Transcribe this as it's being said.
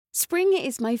Spring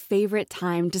is my favorite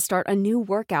time to start a new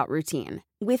workout routine.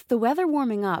 With the weather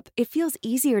warming up, it feels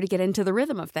easier to get into the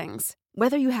rhythm of things.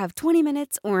 Whether you have 20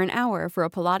 minutes or an hour for a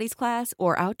Pilates class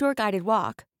or outdoor guided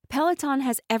walk, Peloton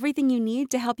has everything you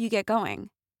need to help you get going.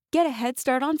 Get a head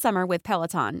start on summer with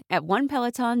Peloton at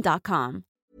onepeloton.com.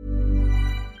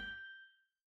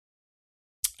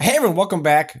 Hey everyone, welcome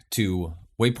back to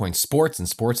Waypoint Sports and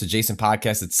Sports Adjacent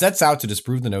Podcast that sets out to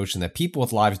disprove the notion that people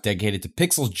with lives dedicated to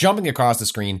pixels jumping across the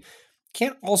screen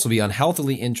can't also be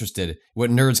unhealthily interested in what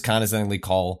nerds condescendingly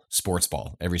call sports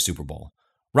ball every Super Bowl.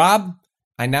 Rob,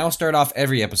 I now start off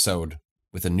every episode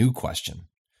with a new question.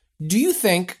 Do you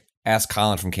think, asked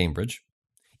Colin from Cambridge,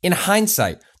 in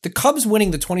hindsight, the Cubs winning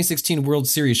the 2016 World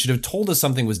Series should have told us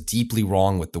something was deeply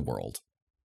wrong with the world?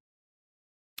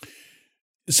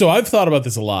 So I've thought about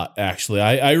this a lot, actually.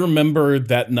 I remember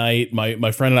that night,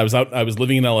 my friend and I was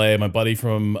living in LA, my buddy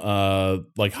from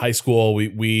high school,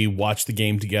 we watched the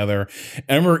game together. And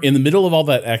I remember in the middle of all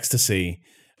that ecstasy,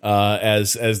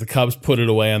 as the Cubs put it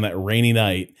away on that rainy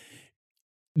night,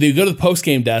 they go to the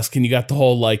post-game desk and you got the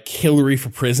whole like Hillary for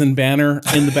prison banner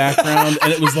in the background.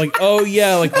 And it was like, oh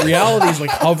yeah, like reality is like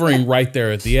hovering right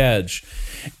there at the edge.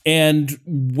 And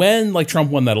when like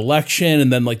Trump won that election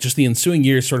and then like just the ensuing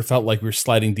years sort of felt like we were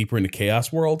sliding deeper into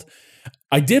chaos world,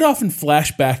 I did often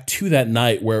flash back to that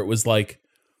night where it was like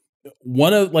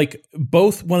one of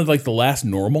the last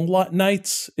normal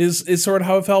nights is sort of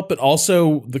how it felt, but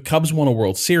also the Cubs won a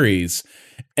World Series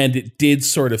and it did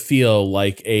sort of feel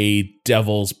like a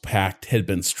devil's pact had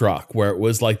been struck, where it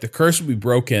was like the curse would be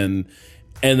broken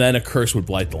and then a curse would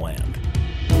blight the land.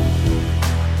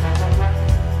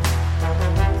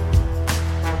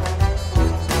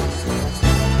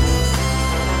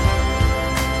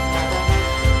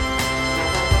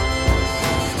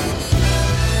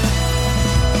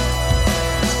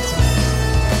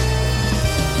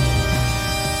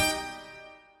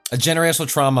 A generational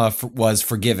trauma was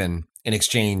forgiven in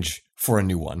exchange for a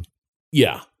new one.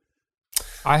 Yeah.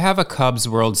 I have a Cubs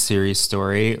World Series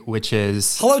story, which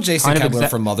is... Hello, Jason Kembler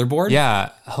from Motherboard.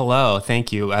 Yeah, hello,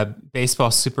 thank you. A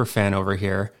baseball super fan over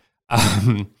here.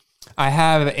 I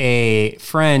have a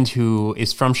friend who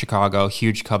is from Chicago,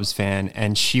 huge Cubs fan,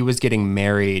 and she was getting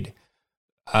married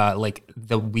like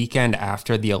the weekend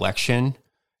after the election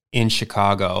in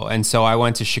Chicago. And so I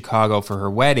went to Chicago for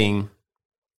her wedding,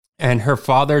 and her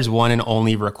father's one and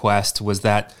only request was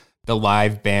that the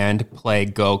live band play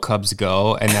Go Cubs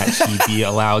Go and that he be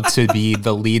allowed to be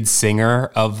the lead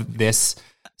singer of this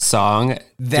song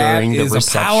during the reception. That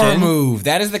is a power move.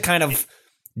 That is the kind of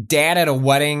dad at a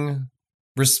wedding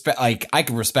respect. Like, I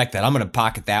can respect that. I'm going to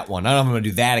pocket that one. I don't know if I'm going to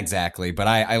do that exactly, but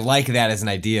I like that as an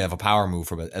idea of a power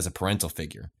move as a parental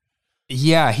figure.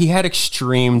 Yeah, he had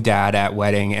extreme dad at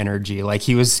wedding energy. Like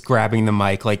he was grabbing the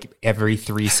mic like every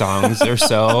 3 songs or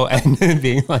so and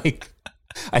being like,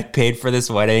 I paid for this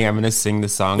wedding. I'm going to sing the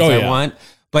songs I want.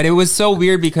 But it was so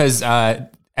weird because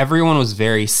everyone was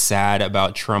very sad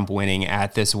about Trump winning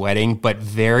at this wedding, but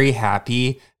very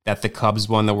happy that the Cubs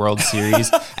won the World Series.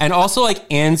 And also like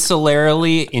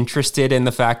ancillarily interested in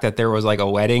the fact that there was like a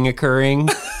wedding occurring,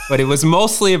 but it was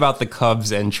mostly about the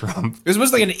Cubs and Trump. It was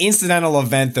mostly like an incidental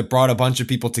event that brought a bunch of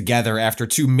people together after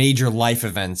 2 major life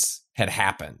events had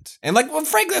happened. And like, well,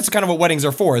 frankly, that's kind of what weddings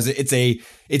are for. Is it's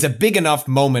a big enough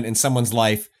moment in someone's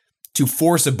life to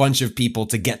force a bunch of people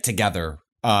to get together.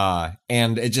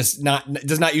 And it does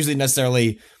not usually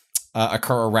necessarily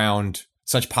occur around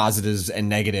such positives and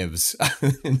negatives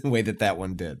in the way that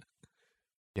one did.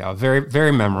 Yeah, very,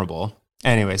 very memorable.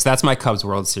 Anyways, that's my Cubs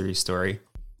World Series story.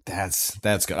 That's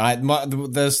good.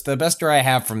 The best story I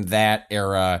have from that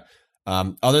era,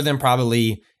 other than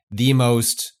probably the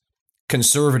most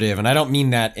conservative, and I don't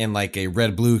mean that in like a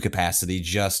red-blue capacity,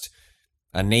 just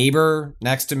a neighbor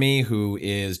next to me who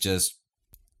is just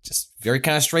very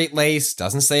kind of straight-laced,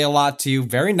 doesn't say a lot to you,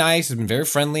 very nice, has been very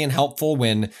friendly and helpful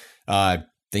when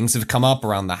things have come up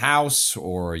around the house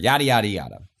or yada, yada,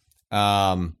 yada.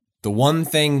 The one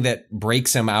thing that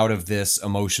breaks him out of this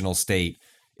emotional state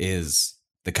is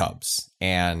the Cubs.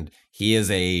 And he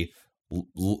is a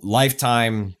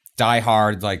lifetime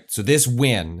diehard. Like, so this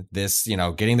win,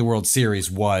 getting the World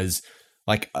Series was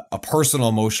like a personal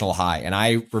emotional high. And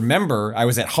I remember I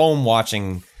was at home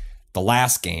watching the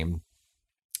last game,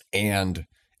 and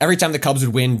every time the Cubs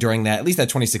would win during that, at least that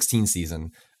 2016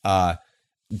 season,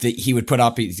 he would put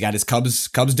up, he's got his Cubs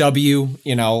W,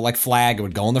 like flag. It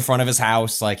would go in the front of his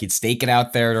house. Like he'd stake it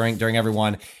out there during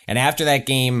everyone. And after that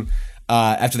game,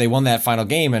 after they won that final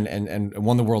game and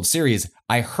won the World Series,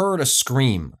 I heard a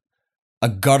scream, a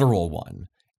guttural one.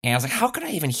 And I was like, how could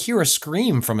I even hear a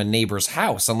scream from a neighbor's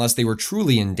house unless they were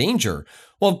truly in danger?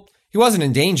 Well, he wasn't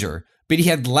in danger, but he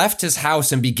had left his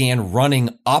house and began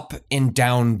running up and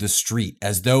down the street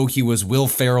as though he was Will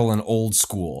Ferrell in Old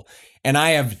School. And I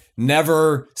have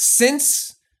never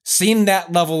since seen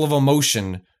that level of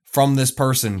emotion from this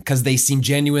person because they seem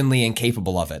genuinely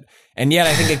incapable of it. And yet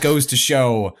I think it goes to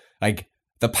show like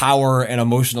the power and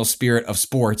emotional spirit of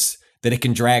sports, that it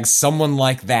can drag someone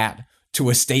like that to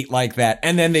a state like that.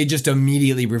 And then they just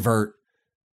immediately revert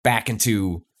back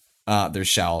into their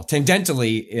shell.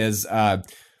 Tangentially is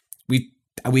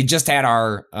we just had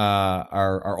our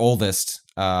oldest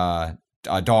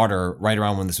daughter right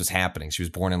around when this was happening. She was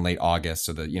born in late August,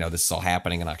 so this is all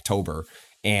happening in October.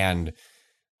 And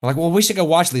we're like, well, we should go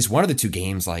watch at least one of the two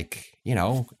games, like,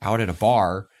 out at a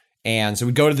bar. And so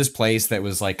we go to this place that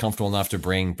was like comfortable enough to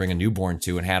bring a newborn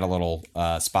to, and had a little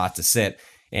spot to sit.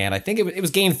 And I think it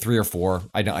was game 3 or 4.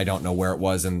 I don't know where it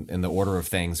was in the order of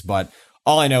things, but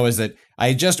all I know is that I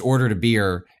had just ordered a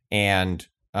beer, and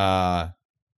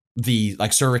the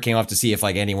server came up to see if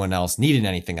anyone else needed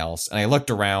anything else. And I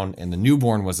looked around, and the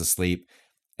newborn was asleep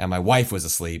and my wife was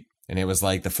asleep. And it was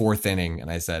like the 4th inning. And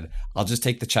I said, I'll just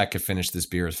take the check and finish this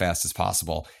beer as fast as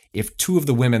possible. If 2 of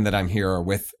the women that I'm here are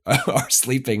with are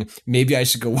sleeping, maybe I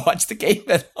should go watch the game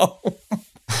at home.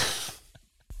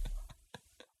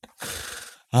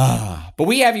 But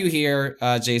we have you here,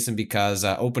 Jason, because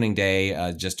opening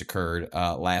day just occurred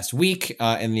last week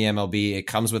in the MLB. It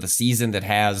comes with a season that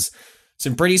has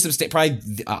some pretty substantial,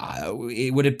 probably,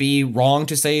 would it be wrong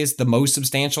to say is the most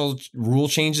substantial rule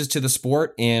changes to the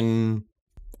sport in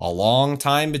a long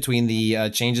time, between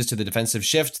the changes to the defensive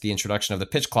shift, the introduction of the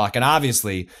pitch clock, and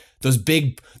obviously those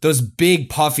big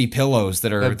puffy pillows that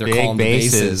they're calling the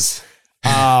bases.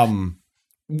 I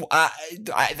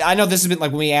know this has been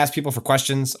when we asked people for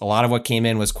questions, a lot of what came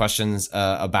in was questions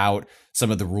about some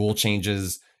of the rule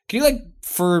changes. Can you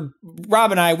for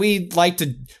Rob and I, we like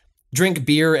to drink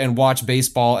beer and watch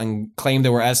baseball and claim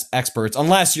that we're experts,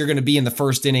 unless you're going to be in the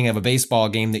first inning of a baseball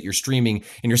game that you're streaming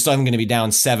and you're suddenly going to be down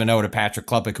 7-0 to Patrick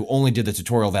Klepek, who only did the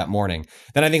tutorial that morning.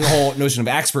 Then I think the whole notion of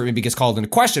expert maybe gets called into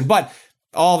question. But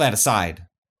all that aside,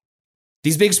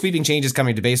 these big sweeping changes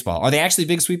coming to baseball, are they actually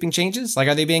big sweeping changes?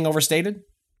 Are they being overstated?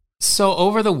 So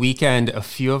over the weekend, a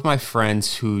few of my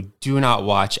friends who do not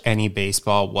watch any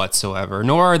baseball whatsoever,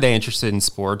 nor are they interested in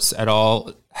sports at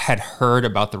all, had heard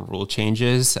about the rule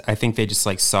changes. I think they just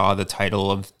saw the title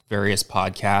of various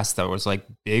podcasts that was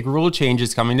big rule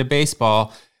changes coming to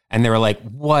baseball. And they were like,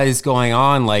 what is going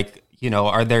on?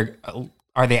 Are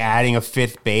they adding a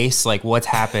 5th base? What's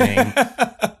happening?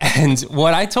 And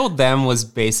what I told them was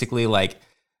basically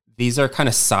these are kind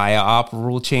of PSYOP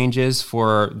rule changes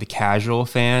for the casual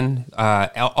fan.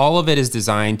 All of it is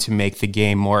designed to make the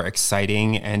game more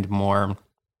exciting and more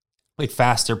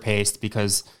faster paced,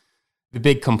 because the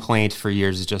big complaint for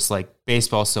years is just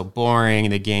baseball's so boring,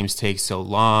 the games take so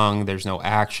long, there's no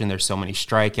action, there's so many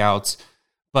strikeouts.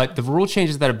 But the rule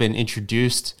changes that have been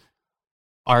introduced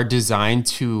are designed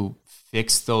to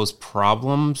fix those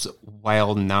problems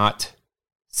while not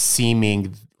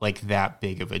seeming that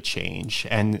big of a change.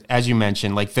 And as you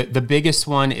mentioned, the biggest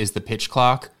one is the pitch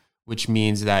clock, which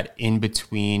means that in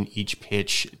between each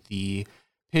pitch, the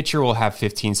pitcher will have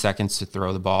 15 seconds to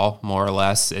throw the ball, more or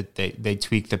less. They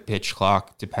tweak the pitch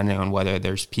clock depending on whether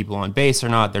there's people on base or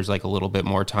not. There's a little bit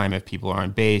more time if people are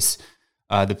on base.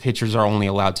 The pitchers are only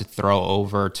allowed to throw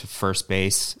over to first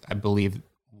base, I believe,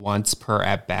 once per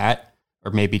at bat,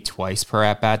 or maybe twice per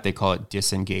at bat. They call it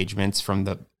disengagements from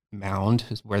the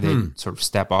mound, where they sort of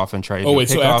step off and try to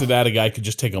so after that a guy could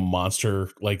just take a monster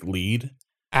lead?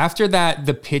 After that,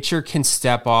 the pitcher can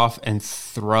step off and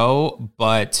throw,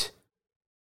 but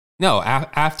no,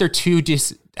 after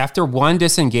one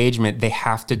disengagement, they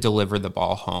have to deliver the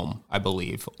ball home, I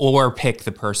believe, or pick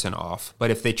the person off. But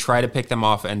if they try to pick them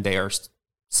off and they are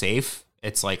safe,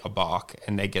 it's a balk,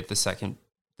 and they get the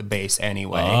base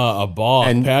anyway. A balk.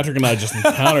 And Patrick and I just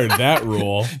encountered that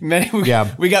rule.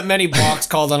 We got many balks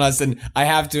called on us, and I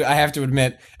have to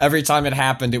admit, every time it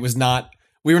happened,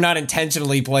 we were not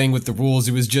intentionally playing with the rules.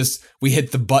 It was just we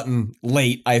hit the button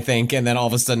late, I think, and then all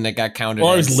of a sudden it got counted.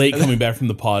 Or I was late coming back from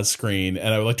the pause screen,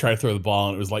 and I would try to throw the ball,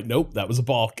 and it was nope, that was a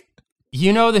balk.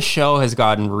 The show has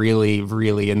gotten really,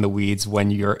 really in the weeds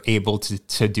when you're able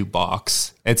to do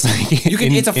balks. It's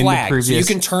it's a flag, so you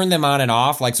can turn them on and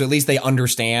off, so at least they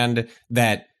understand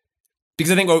that.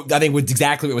 Because I think what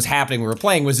exactly what was happening when we were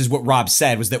playing is what Rob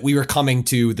said, was that we were coming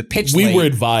to the pitch lane. We were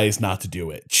advised not to do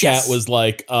it. Chat was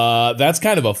that's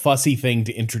kind of a fussy thing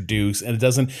to introduce, and it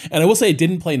doesn't. And I will say it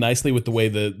didn't play nicely with the way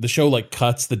the show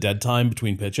cuts the dead time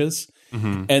between pitches,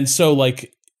 and so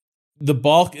the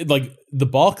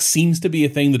balk seems to be a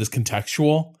thing that is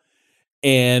contextual.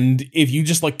 And if you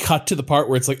just like cut to the part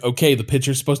where it's like, okay, the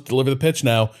pitcher's supposed to deliver the pitch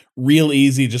now, real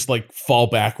easy, just like fall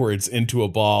backwards into a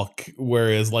balk.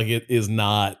 Whereas like it is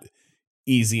not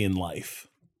easy in life.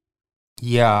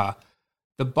 Yeah.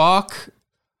 The balk.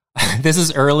 This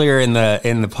is earlier in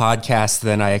the podcast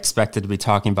than I expected to be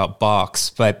talking about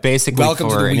balks, but basically Welcome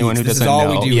for anyone who doesn't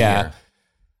know, here.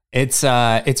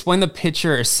 It's when the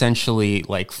pitcher essentially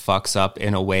like fucks up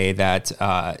in a way that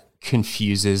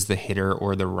confuses the hitter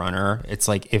or the runner. It's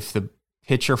like if the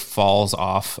pitcher falls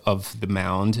off of the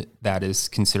mound, that is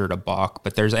considered a balk.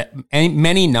 But there's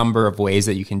many number of ways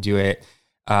that you can do it.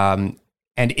 And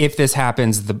if this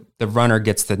happens, the runner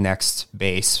gets the next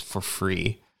base for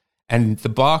free. And the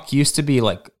balk used to be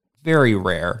like very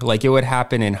rare. Like it would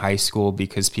happen in high school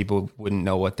because people wouldn't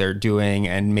know what they're doing.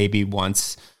 And maybe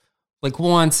once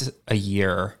a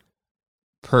year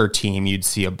per team, you'd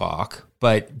see a balk.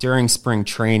 But during spring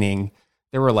training,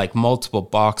 there were like multiple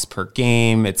balks per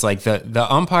game. It's like the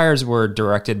umpires were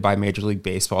directed by Major League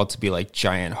Baseball to be like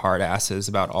giant hard asses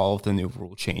about all of the new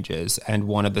rule changes. And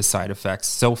one of the side effects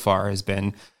so far has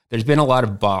been there's been a lot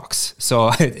of balks.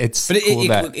 So it's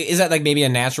cool is that like maybe a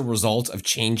natural result of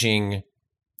changing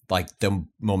like the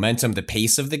momentum, the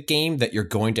pace of the game, that you're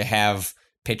going to have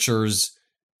pitchers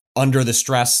under the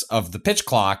stress of the pitch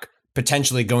clock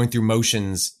potentially going through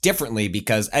motions differently?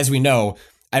 Because as we know,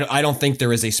 I don't think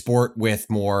there is a sport with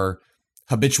more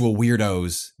habitual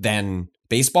weirdos than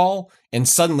baseball, and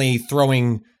suddenly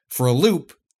throwing for a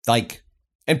loop, like,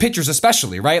 and pitchers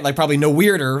especially, right? Like probably no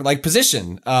weirder like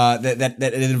position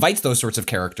that invites those sorts of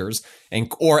characters,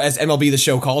 and or as MLB The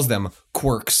Show calls them,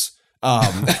 quirks.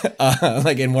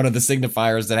 Like in one of the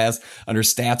signifiers that has under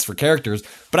stats for characters.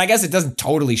 But I guess it doesn't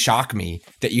totally shock me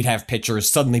that you'd have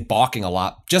pitchers suddenly balking a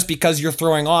lot just because you're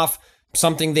throwing off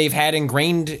something they've had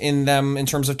ingrained in them in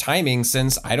terms of timing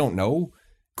since, I don't know,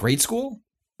 grade school?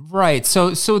 Right.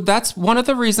 So that's one of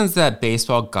the reasons that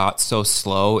baseball got so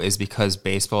slow, is because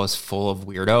baseball is full of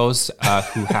weirdos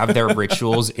who have their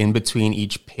rituals in between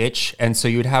each pitch. And so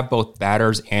you'd have both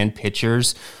batters and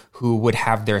pitchers who would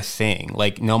have their thing.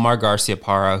 Like Nomar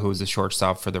Garciaparra, who was a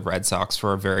shortstop for the Red Sox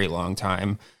for a very long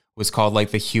time, was called like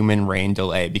the human rain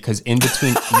delay, because in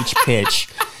between each pitch,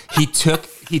 he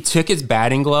took his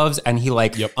batting gloves and he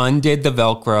undid the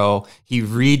Velcro. He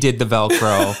redid the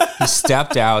Velcro. He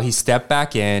stepped out. He stepped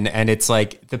back in. And it's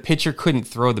like the pitcher couldn't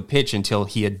throw the pitch until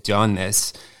he had done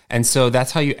this. And so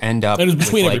that's how you end up. And it was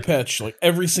between every pitch, like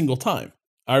every single time.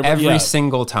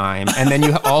 Single time. And then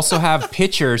you also have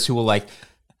pitchers who will like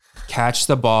catch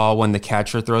the ball when the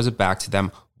catcher throws it back to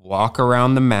them, walk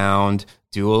around the mound,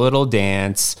 do a little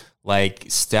dance, like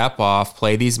step off,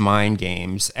 play these mind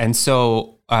games. And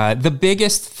so the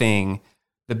biggest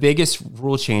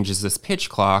rule change is this pitch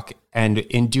clock. And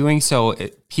in doing so,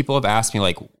 people have asked me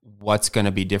like, what's going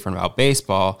to be different about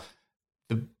baseball?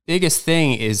 The biggest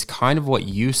thing is kind of what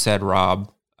you said,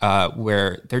 Rob,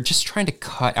 where they're just trying to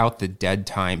cut out the dead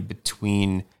time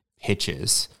between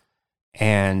pitches.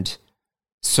 And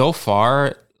so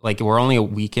far, like we're only a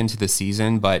week into the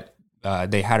season, but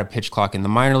they had a pitch clock in the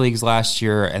minor leagues last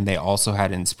year, and they also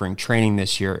had in spring training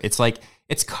this year. It's like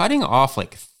it's cutting off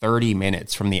like 30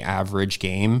 minutes from the average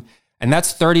game. And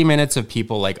that's 30 minutes of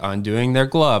people like undoing their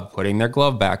glove, putting their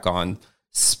glove back on,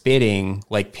 spitting,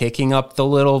 like picking up the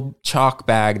little chalk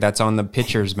bag that's on the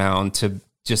pitcher's mound to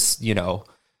just, you know,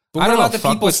 but what about the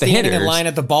people standing in line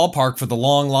at the ballpark for the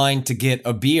long line to get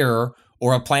a beer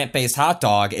or a plant-based hot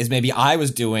dog, as maybe I was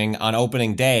doing on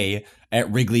opening day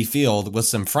at Wrigley Field with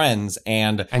some friends,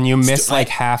 and you missed like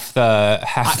half the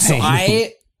So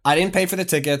I didn't pay for the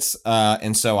tickets,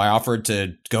 and so I offered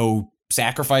to go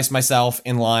sacrifice myself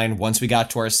in line once we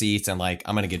got to our seats, and like,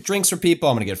 I'm gonna get drinks for people,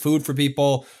 I'm gonna get food for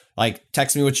people. Like,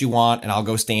 text me what you want, and I'll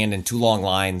go stand in two long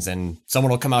lines, and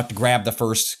someone will come out to grab the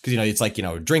first, because, you know, it's like, you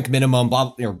know, drink minimum,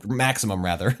 blah, or maximum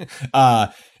rather.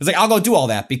 It's like, I'll go do all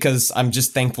that because I'm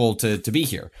just thankful to be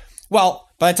here. Well,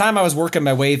 by the time I was working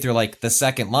my way through like the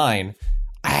second line,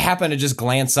 I happened to just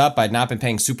glance up. I'd not been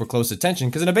paying super close attention,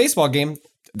 because in a baseball game,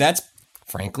 that's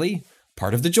frankly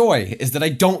part of the joy, is that I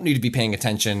don't need to be paying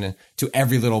attention to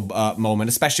every little moment,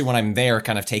 especially when I'm there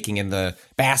kind of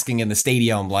basking in the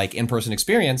stadium, like in-person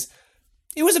experience.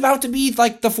 It was about to be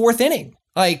like the fourth inning,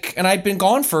 like, and I'd been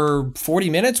gone for 40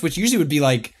 minutes, which usually would be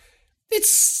like,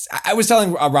 I was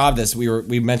telling Rob this,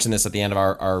 we mentioned this at the end of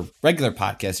our regular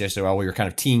podcast yesterday while we were kind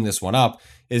of teeing this one up,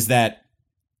 is that,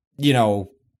 you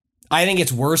know, I think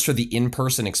it's worse for the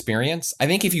in-person experience. I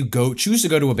think if you choose to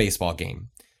go to a baseball game,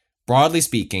 broadly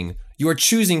speaking, you are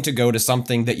choosing to go to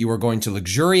something that you are going to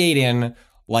luxuriate in,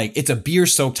 like it's a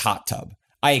beer-soaked hot tub.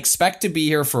 I expect to be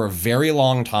here for a very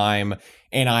long time,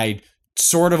 and I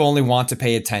sort of only want to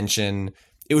pay attention.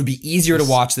 It would be easier to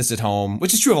watch this at home,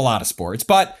 which is true of a lot of sports.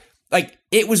 But like,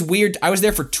 it was weird. I was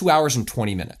there for 2 hours and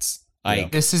 20 minutes.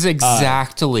 Like, this is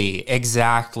exactly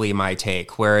my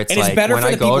take. Where it's like, better when for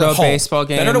I the go to a home. baseball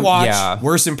game, better to watch,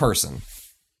 worse in person.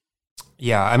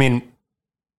 Yeah, I mean,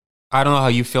 I don't know how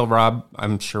you feel, Rob.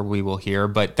 I'm sure we will hear,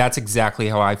 but that's exactly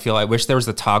how I feel. I wish there was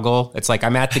a toggle. It's like,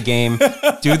 I'm at the game,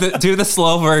 do the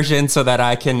slow version so that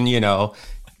I can,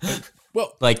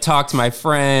 like, talk to my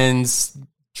friends,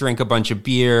 drink a bunch of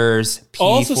beers,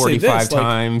 pee 45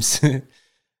 times.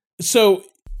 So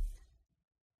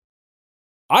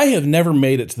I have never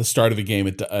made it to the start of a game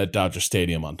at Dodger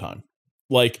Stadium on time.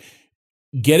 Like,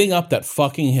 getting up that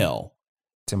fucking hill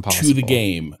to the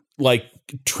game, like,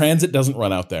 transit doesn't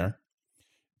run out there.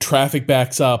 Traffic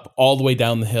backs up all the way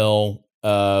down the hill,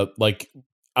 like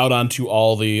out onto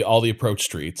all the approach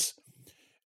streets.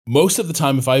 Most of the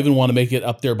time, if I even want to make it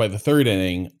up there by the third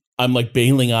inning, I'm like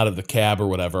bailing out of the cab or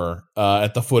whatever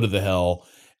at the foot of the hill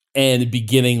and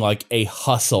beginning like a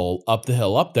hustle up the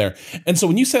hill up there. And so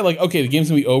when you say like, okay, the game's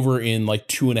gonna be over in like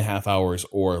 2.5 hours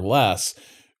or less,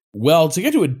 well, to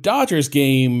get to a Dodgers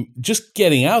game, just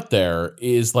getting out there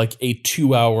is like a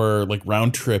 2-hour like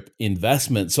round trip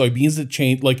investment. So it begins to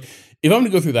change. Like, if I'm going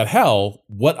to go through that hell,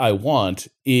 what I want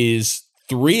is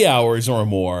 3 hours or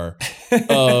more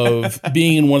of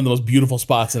being in one of the most beautiful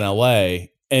spots in LA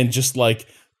and just like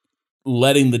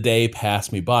letting the day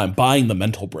pass me by. I'm buying the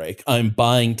mental break. I'm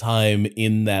buying time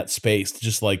in that space to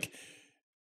just like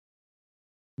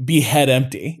be head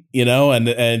empty,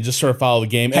 and just sort of follow the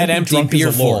game. Head empty,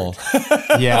 beer full.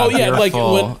 Yeah. Oh yeah, like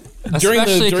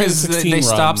especially because they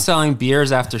stopped run, selling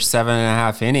beers after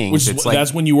 7.5 innings. Which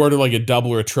that's when you order like a double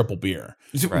or a triple beer.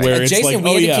 Right. Where it's Jason,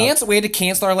 like, we had to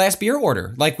cancel our last beer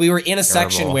order. Like, we were in a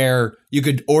section where you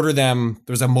could order them.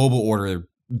 There was a mobile order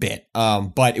bit,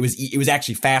 but it was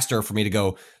actually faster for me to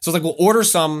go. So it's like, we'll order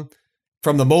some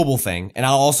from the mobile thing, and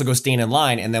I'll also go stand in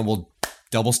line, and then we'll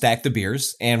double stack the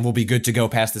beers, and we'll be good to go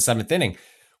past the 7th inning.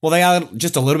 Well, they got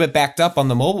just a little bit backed up on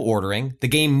the mobile ordering. The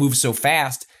game moved so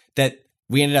fast that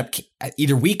we ended up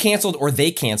either we canceled or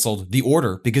they canceled the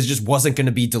order because it just wasn't going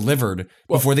to be delivered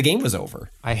before the game was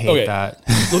over. I hate that.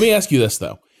 Let me ask you this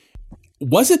though: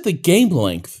 was it the game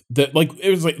length that it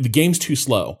was like the game's too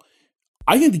slow?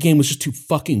 I think the game was just too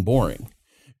fucking boring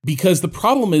because the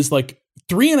problem is like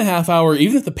 3.5 hour,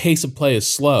 even if the pace of play is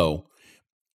slow.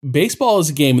 Baseball is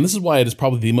a game, and this is why it is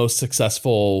probably the most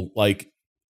successful like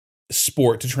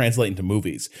sport to translate into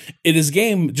movies. It is a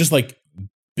game just like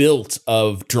built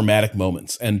of dramatic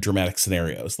moments and dramatic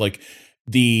scenarios. Like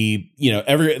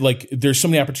there's so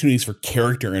many opportunities for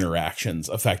character interactions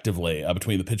effectively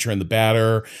between the pitcher and the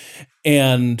batter.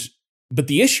 But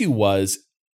the issue was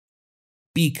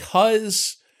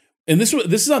because, and this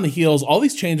is on the heels, all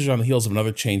these changes are on the heels of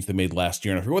another change they made last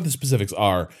year, and I forget what the specifics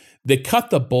are. They cut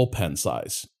the bullpen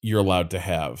size you're allowed to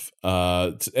have.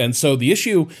 And so the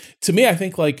issue, to me, I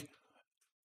think like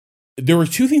there were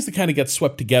two things that kind of get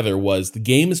swept together was the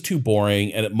game is too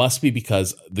boring and it must be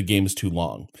because the game is too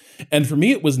long. And for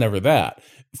me, it was never that.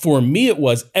 For me, it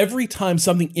was every time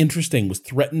something interesting was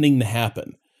threatening to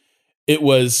happen, it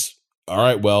was, all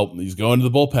right, well, he's going to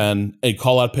the bullpen and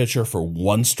call out pitcher for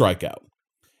one strikeout.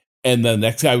 And then the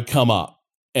next guy would come up.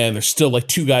 And there's still like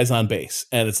 2 guys on base.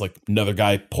 And it's like another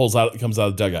guy comes out of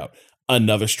the dugout.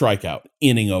 Another strikeout.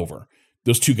 Inning over.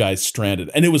 Those 2 guys stranded.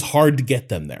 And it was hard to get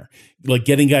them there. Like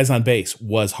getting guys on base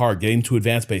was hard. Getting to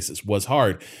advanced bases was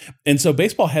hard. And so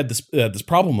baseball had this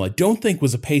problem I don't think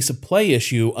was a pace of play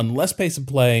issue unless pace of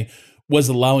play was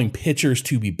allowing pitchers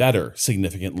to be better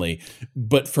significantly.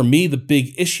 But for me, the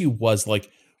big issue was like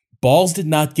balls did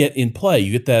not get in play.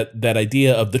 You get that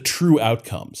idea of the true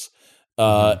outcomes.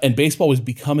 And baseball was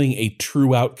becoming a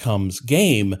true outcomes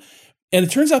game. And it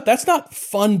turns out that's not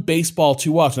fun baseball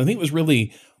to watch. And I think it was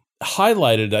really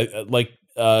highlighted.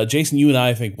 Jason, you and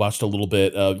I think watched a little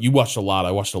bit. You watched a lot.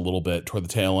 I watched a little bit toward the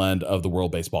tail end of the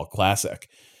World Baseball Classic.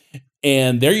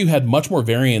 And there you had much more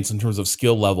variance in terms of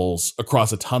skill levels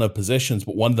across a ton of positions,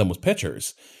 but one of them was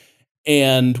pitchers.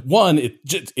 And one,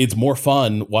 it's more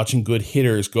fun watching good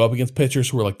hitters go up against pitchers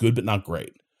who are like good but not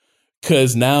great.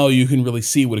 Because now you can really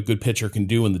see what a good pitcher can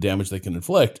do and the damage they can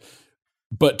inflict.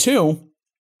 But 2,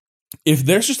 if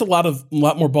there's just a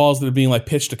lot more balls that are being like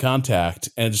pitched to contact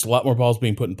and just a lot more balls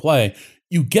being put in play,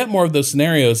 you get more of those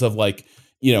scenarios of like,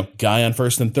 guy on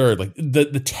first and third, like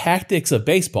the tactics of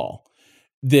baseball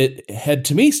that had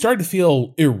to me started to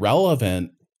feel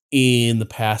irrelevant in the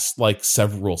past like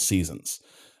several seasons,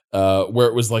 where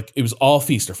it was all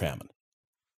feast or famine.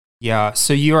 Yeah,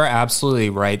 so you are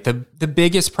absolutely right. The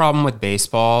biggest problem with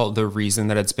baseball, the reason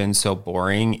that it's been so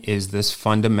boring, is this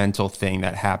fundamental thing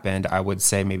that happened, I would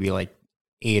say maybe like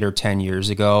 8 or 10 years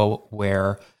ago,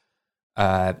 where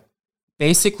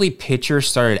basically pitchers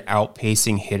started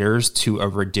outpacing hitters to a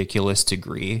ridiculous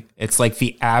degree. It's like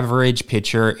the average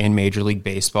pitcher in Major League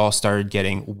Baseball started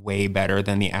getting way better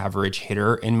than the average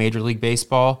hitter in Major League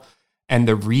Baseball. And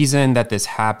the reason that this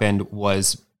happened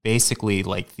was basically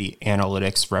like the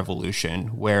analytics revolution,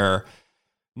 where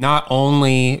not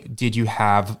only did you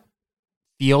have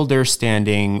fielders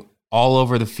standing all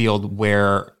over the field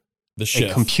where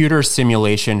a computer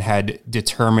simulation had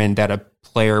determined that a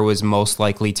player was most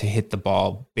likely to hit the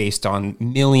ball based on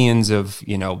millions of,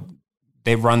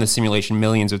 they've run the simulation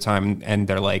millions of times, and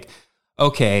they're like,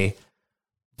 okay,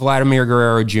 Vladimir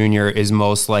Guerrero Jr. is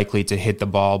most likely to hit the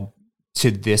ball to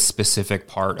this specific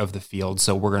part of the field,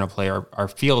 so we're going to play our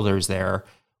fielders there,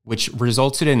 which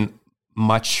resulted in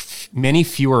many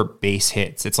fewer base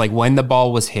hits. It's like when the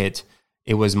ball was hit,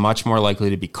 it was much more likely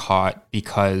to be caught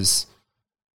because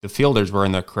the fielders were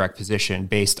in the correct position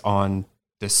based on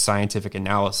this scientific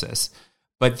analysis.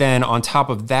 But then on top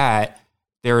of that,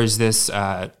 there's this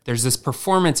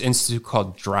performance institute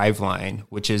called Driveline,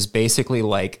 which is basically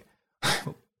like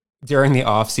during the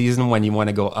off season when you want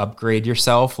to go upgrade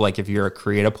yourself, like if you're a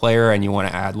creative player and you want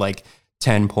to add like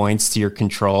 10 points to your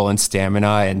control and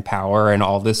stamina and power and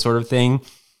all this sort of thing,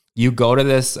 you go to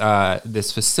this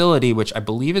facility, which I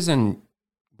believe is in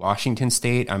Washington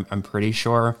State. I'm pretty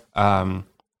sure,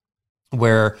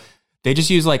 where they just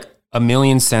use like a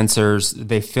million sensors.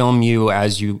 They film you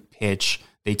as you pitch.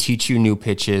 They teach you new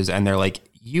pitches, and they're like,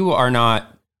 you are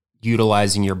not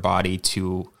utilizing your body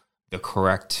to the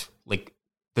correct, like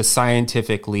the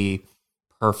scientifically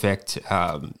perfect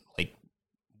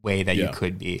way that you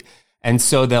could be. And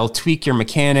so they'll tweak your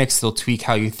mechanics, they'll tweak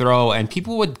how you throw, and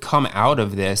people would come out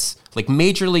of this, like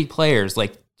major league players,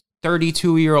 like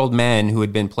 32-year-old men who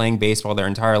had been playing baseball their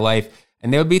entire life,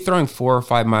 and they would be throwing 4 or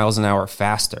 5 miles an hour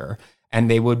faster. And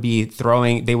they would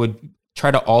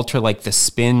try to alter like the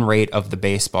spin rate of the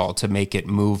baseball to make it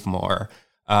move more.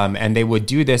 And they would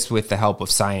do this with the help of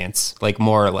science, like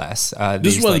more or less.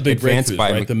 This is one of the big breakthroughs,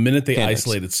 right? The minute they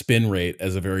isolated spin rate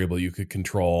as a variable you could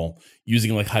control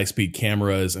using like high-speed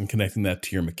cameras and connecting that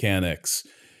to your mechanics.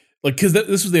 Like, because this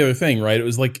was the other thing, right? It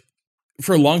was like,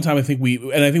 for a long time, I think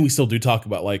we still do talk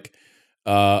about like,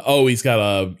 he's got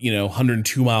a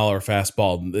 102 mile an hour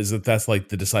fastball. That's like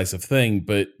the decisive thing.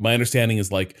 But my understanding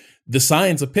is like the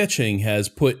science of pitching has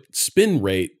put spin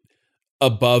rate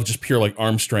above just pure like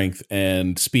arm strength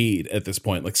and speed at this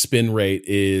point. Like spin rate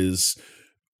is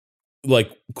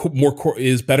like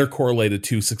is better correlated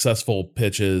to successful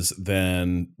pitches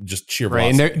than just sheer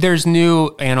velocity. And there's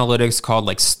new analytics called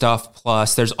like Stuff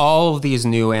Plus. There's all of these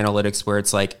new analytics where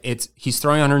it's like he's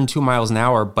throwing 102 miles an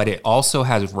hour, but it also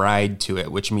has ride to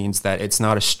it, which means that it's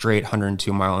not a straight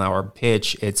 102 mile an hour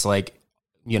pitch. It's like,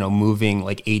 moving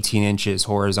like 18 inches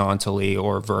horizontally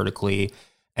or vertically.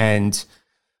 And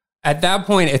at that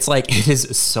point, it's like it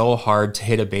is so hard to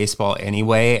hit a baseball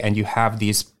anyway. And you have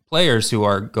these players who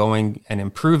are going and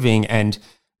improving, and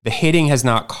the hitting has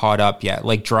not caught up yet.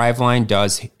 Like Driveline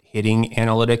does hitting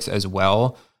analytics as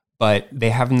well, but we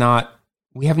have not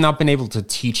been able to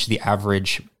teach the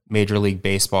average Major League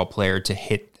Baseball player to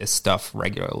hit this stuff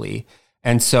regularly.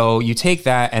 And so you take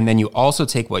that, and then you also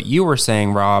take what you were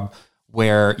saying, Rob,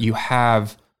 where you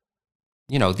have,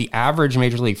 the average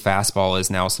Major League fastball is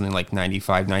now something like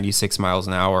 95, 96 miles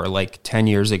an hour. Like 10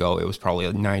 years ago, it was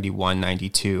probably 91,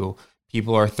 92.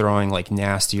 People are throwing like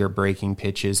nastier breaking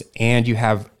pitches, and you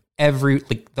have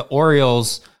the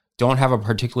Orioles don't have a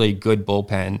particularly good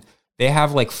bullpen. They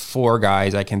have like 4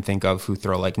 guys I can think of who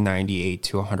throw like 98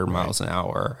 to 100 miles an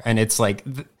hour. And it's like,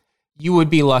 you would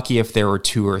be lucky if there were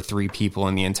 2 or 3 people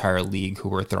in the entire league who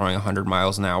were throwing 100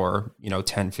 miles an hour,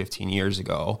 10, 15 years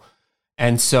ago.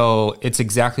 And so it's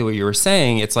exactly what you were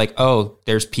saying. It's like, oh,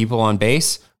 there's people on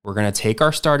base. We're going to take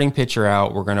our starting pitcher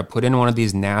out. We're going to put in one of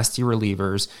these nasty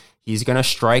relievers. He's going to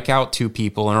strike out 2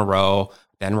 people in a row.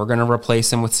 Then we're going to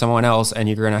replace him with someone else. And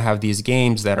you're going to have these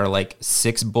games that are like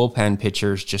 6 bullpen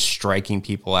pitchers just striking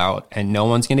people out. And no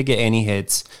one's going to get any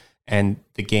hits. And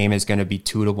the game is going to be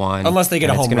 2-1. Unless they get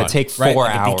a home run. It's going to take 4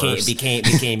 hours. It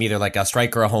became either like a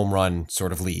strike or a home run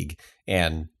sort of league.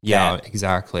 And yeah,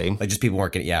 exactly. Like just people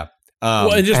working. Yeah.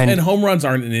 And home runs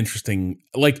aren't an interesting,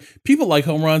 like people like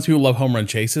home runs, people love home run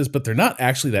chases, but they're not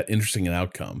actually that interesting an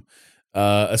outcome.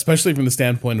 Especially from the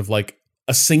standpoint of like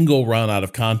a single run out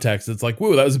of context. It's like,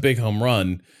 whoa, that was a big home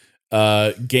run.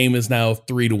 Game is now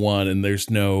 3-1 and there's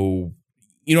no,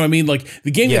 you know what I mean? Like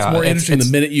the game gets more interesting the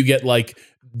minute you get like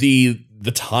the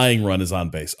the tying run is on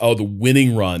base. Oh, the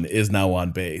winning run is now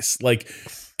on base. Like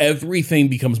everything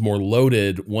becomes more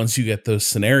loaded once you get those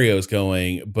scenarios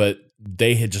going, but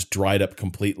they had just dried up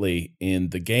completely in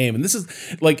the game. And this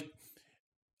is like,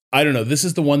 I don't know. This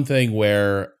is the one thing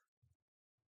where,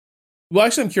 well,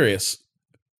 actually, I'm curious.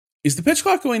 Is the pitch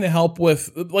clock going to help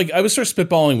with, like, I was sort of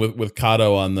spitballing with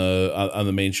Kato on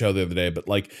the main show the other day, but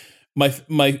like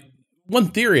my one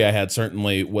theory I had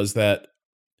certainly was that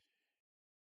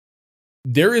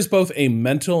there is both a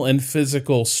mental and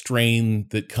physical strain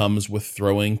that comes with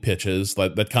throwing pitches,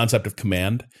 like that concept of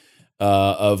command,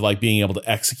 of like being able to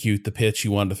execute the pitch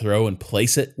you wanted to throw and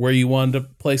place it where you wanted to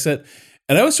place it.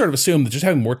 And I always sort of assumed that just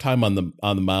having more time on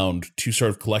the mound to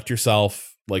sort of collect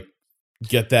yourself, like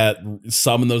get that,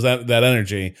 summon that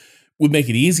energy, would make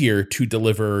it easier to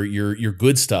deliver your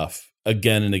good stuff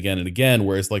again and again and again.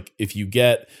 Whereas like if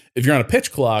you're on a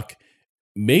pitch clock,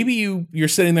 maybe you're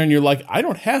sitting there and you're like, I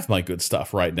don't have my good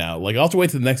stuff right now. Like I'll have to wait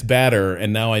to the next batter,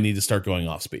 and now I need to start going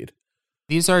off speed.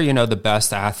 These are, the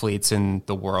best athletes in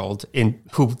the world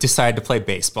who decide to play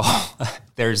baseball.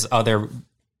 There's other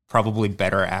probably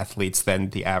better athletes than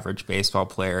the average baseball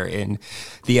player in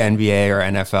the NBA or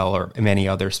NFL or many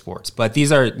other sports. But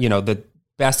these are, the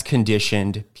best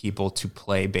conditioned people to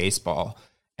play baseball.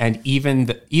 And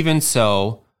even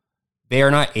so, they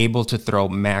are not able to throw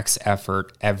max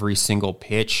effort every single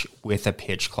pitch with a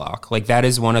pitch clock. Like that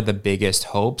is one of the biggest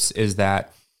hopes, is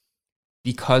that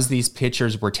because these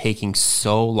pitchers were taking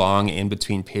so long in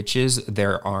between pitches,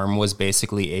 their arm was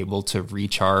basically able to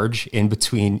recharge in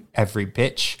between every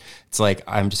pitch. It's like,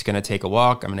 I'm just going to take a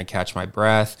walk. I'm going to catch my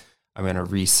breath. I'm going to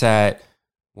reset.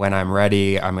 When I'm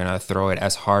ready, I'm going to throw it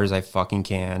as hard as I fucking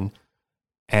can.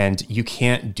 And you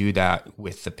can't do that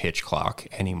with the pitch clock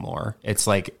anymore. It's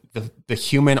like the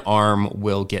human arm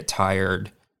will get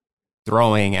tired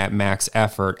throwing at max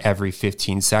effort every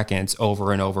 15 seconds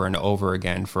over and over and over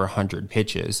again for 100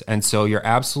 pitches. And so you're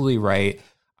absolutely right.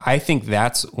 I think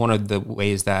that's one of the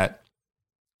ways that,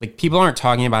 like, people aren't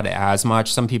talking about it as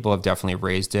much. Some people have definitely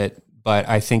raised it, but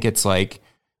I think it's like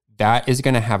that is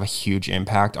going to have a huge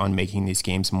impact on making these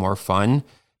games more fun.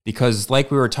 Because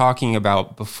like we were talking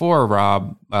about before,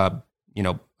 Rob, a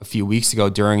few weeks ago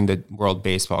during the World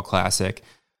Baseball Classic,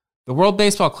 the World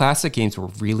Baseball Classic games were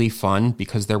really fun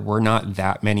because there were not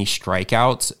that many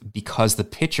strikeouts because the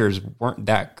pitchers weren't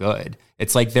that good.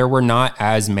 It's like there were not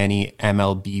as many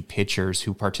MLB pitchers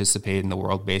who participated in the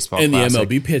World Baseball Classic. And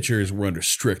the MLB pitchers were under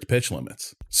strict pitch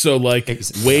limits. So like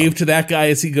wave to that guy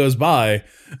as he goes by,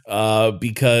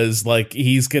 because like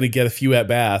he's going to get a few at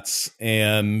bats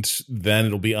and then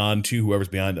it'll be on to whoever's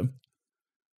behind him.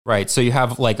 Right. So you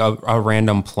have like a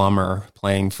random plumber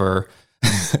playing for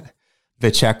the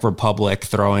Czech Republic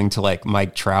throwing to like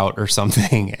Mike Trout or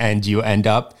something, and you end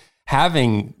up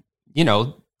having,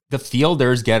 the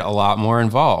fielders get a lot more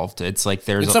involved. It's like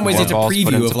there's in some ways it's a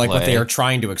preview of like play. What they are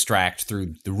trying to extract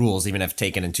through the rules, even if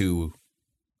taken into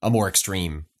a more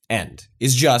extreme end,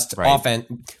 is just offense.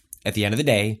 At the end of the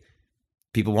day,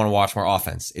 people want to watch more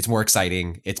offense. It's more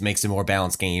exciting. It makes a more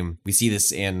balanced game. We see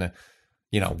this in,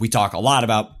 we talk a lot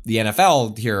about the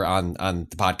NFL here on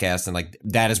the podcast, and like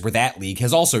that is where that league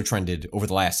has also trended over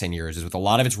the last 10 years, is with a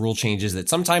lot of its rule changes that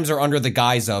sometimes are under the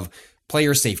guise of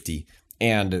player safety.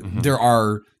 And there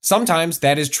are sometimes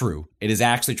that is true. It is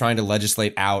actually trying to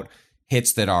legislate out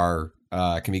hits that are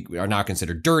not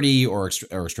considered dirty or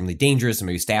extremely dangerous, and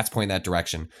maybe stats point in that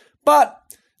direction. But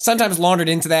sometimes laundered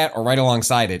into that or right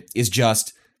alongside it is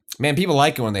just, man, people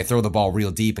like it when they throw the ball real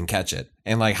deep and catch it.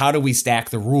 And like, how do we stack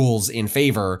the rules in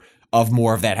favor of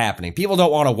more of that happening? People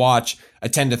don't want to watch a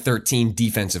 10-13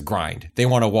 defensive grind. They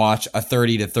want to watch a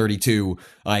 30-32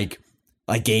 like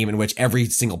game in which every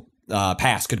single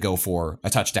pass could go for a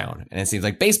touchdown. And it seems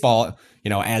like baseball,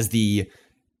 as the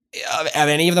of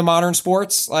any of the modern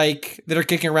sports like that are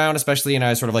kicking around, especially in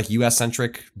a sort of like US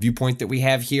centric viewpoint that we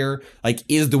have here, like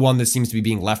is the one that seems to be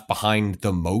being left behind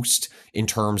the most in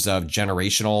terms of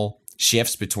generational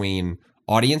shifts between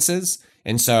audiences.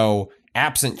 And so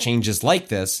absent changes like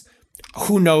this,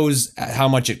 who knows how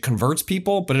much it converts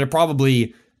people, but it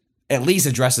probably at least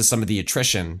addresses some of the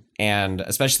attrition. And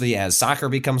especially as soccer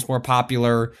becomes more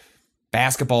popular,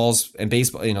 basketballs and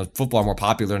baseball, football are more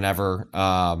popular than ever.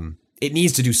 It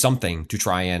needs to do something to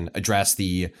try and address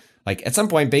at some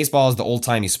point, baseball is the old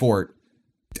timey sport.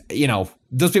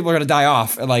 Those people are going to die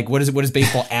off. Like, what does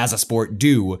baseball as a sport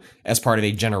do as part of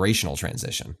a generational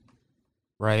transition?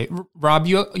 Right. Rob,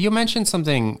 you mentioned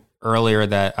something earlier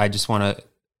that I just want to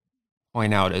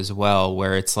point out as well,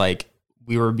 where it's like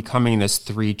we were becoming this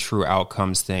 3 true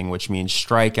outcomes thing, which means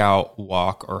strikeout,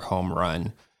 walk, or home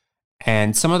run.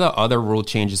 And some of the other rule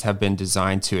changes have been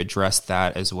designed to address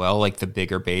that as well, like the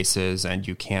bigger bases and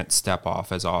you can't step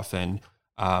off as often.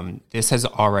 This has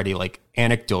already, like,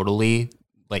 anecdotally,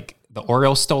 like, the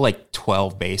Orioles stole like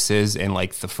 12 bases in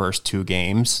like the first 2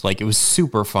 games. Like, it was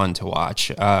super fun to watch.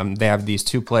 They have these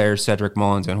 2 players, Cedric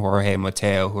Mullins and Jorge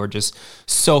Mateo, who are just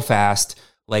so fast.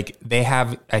 Like, they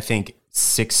have, I think,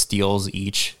 6 steals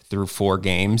each through 4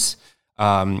 games.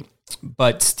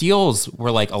 But steals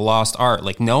were like a lost art.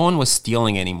 Like, no one was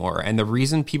stealing anymore. And the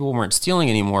reason people weren't stealing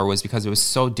anymore was because it was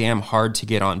so damn hard to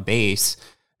get on base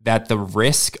that the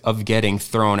risk of getting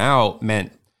thrown out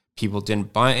meant people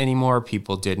didn't bunt anymore.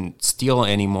 People didn't steal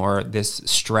anymore. This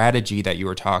strategy that you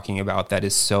were talking about that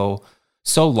is so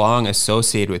long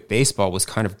associated with baseball was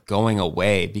kind of going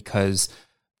away because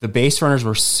the base runners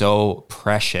were so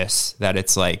precious that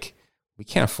it's like, we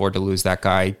can't afford to lose that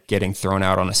guy getting thrown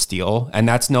out on a steal. And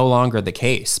that's no longer the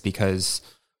case because,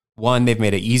 1, they've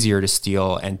made it easier to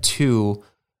steal, and 2,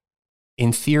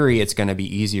 in theory, it's going to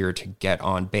be easier to get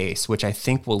on base, which I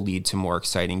think will lead to more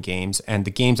exciting games. And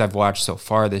the games I've watched so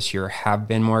far this year have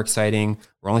been more exciting.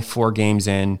 We're only 4 games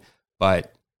in,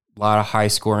 but a lot of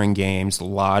high-scoring games, a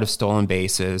lot of stolen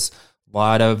bases, a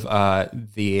lot of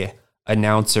the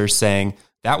announcers saying,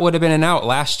 that would have been an out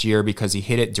last year because he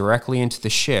hit it directly into the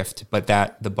shift, but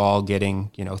that the ball getting,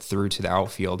 through to the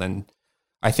outfield. And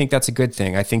I think that's a good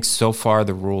thing. I think so far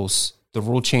the rule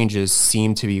changes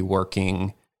seem to be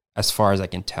working as far as I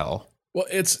can tell. Well,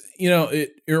 it's,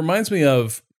 it reminds me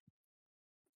of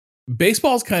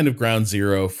baseball's kind of ground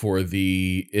zero for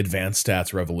the advanced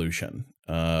stats revolution.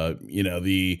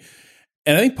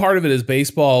 And I think part of it is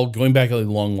baseball, going back a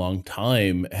long, long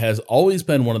time, has always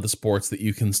been one of the sports that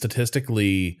you can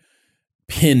statistically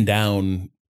pin down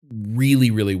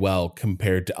really, really well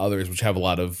compared to others, which have a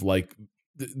lot of like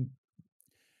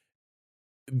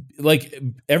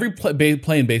every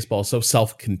play in baseball is so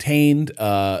self-contained.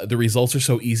 The results are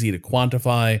so easy to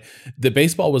quantify that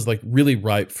baseball was like really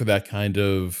ripe for that kind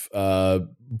of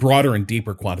broader and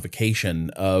deeper quantification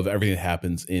of everything that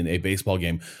happens in a baseball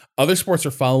game. Other sports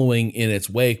are following in its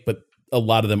wake, but a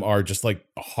lot of them are just like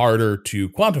harder to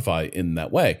quantify in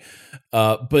that way.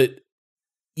 But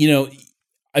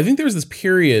I think there was this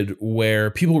period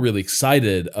where people were really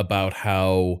excited about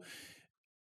how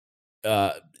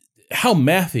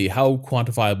mathy, how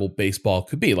quantifiable baseball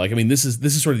could be. Like, I mean, this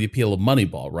is sort of the appeal of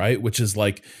Moneyball, right? Which is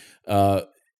like,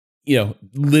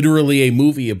 literally a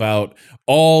movie about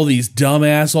all these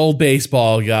dumbass old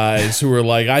baseball guys who are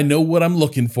like, I know what I'm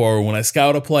looking for when I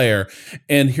scout a player.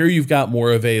 And here you've got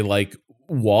more of a like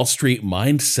Wall Street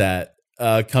mindset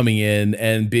coming in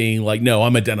and being like, no,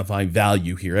 I'm identifying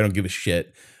value here. I don't give a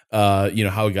shit. How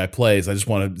a guy plays. I just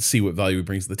want to see what value he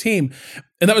brings to the team.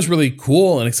 And that was really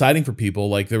cool and exciting for people.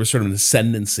 Like, there was sort of an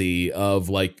ascendancy of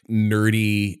like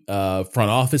nerdy front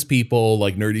office people,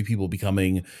 like nerdy people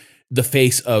becoming the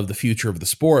face of the future of the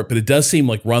sport. But it does seem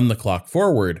like run the clock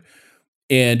forward.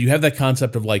 And you have that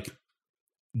concept of like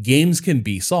games can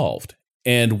be solved.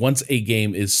 And once a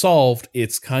game is solved,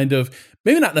 it's kind of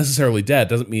maybe not necessarily dead.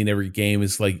 Doesn't mean every game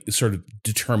is like sort of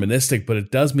deterministic, but it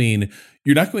does mean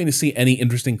you're not going to see any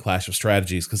interesting clash of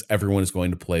strategies because everyone is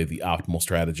going to play the optimal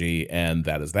strategy, and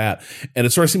that is that. And it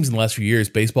sort of seems in the last few years,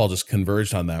 baseball just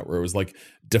converged on that, where it was like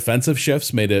defensive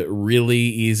shifts made it really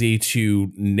easy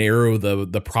to narrow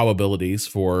the probabilities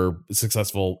for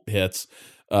successful hits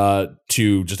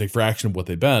to just a fraction of what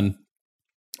they've been.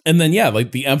 And then,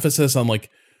 like the emphasis on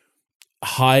like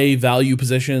high value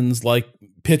positions like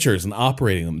pitchers and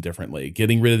operating them differently,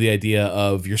 getting rid of the idea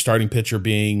of your starting pitcher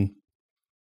being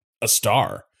a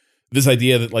star. This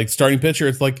idea that like starting pitcher,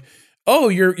 it's like, oh,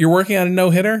 you're working on a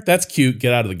no-hitter? That's cute.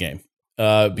 Get out of the game.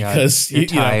 Because you're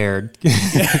tired.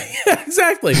 Yeah,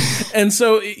 exactly. And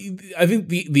so I think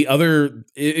the other,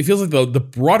 it feels like the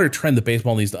broader trend that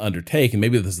baseball needs to undertake, and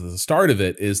maybe this is the start of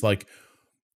it, is like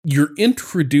you're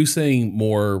introducing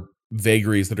more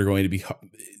vagaries that are going to be,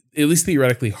 at least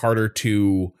theoretically, harder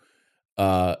to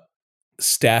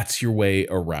stats your way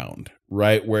around,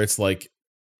 right? Where it's like,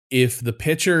 if the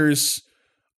pitchers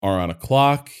are on a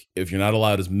clock, if you're not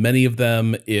allowed as many of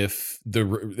them, if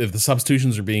the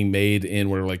substitutions are being made in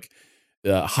what are like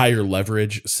higher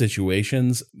leverage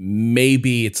situations,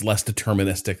 maybe it's less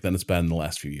deterministic than it's been in the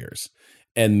last few years.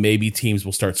 And maybe teams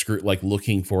will start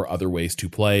looking for other ways to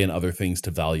play and other things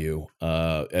to value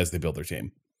as they build their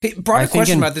team. Hey, broader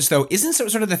question about this, though, isn't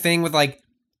sort of the thing with like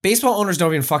baseball owners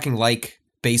don't even fucking like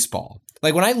baseball.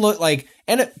 Like when I look like,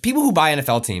 and people who buy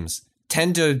NFL teams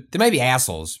they might be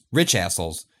assholes, rich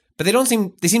assholes, but they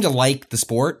seem to like the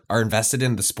sport, are invested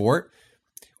in the sport.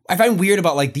 I find weird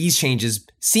about like these changes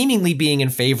seemingly being in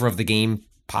favor of the game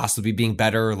possibly being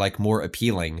better, like more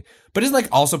appealing. But isn't like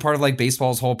also part of like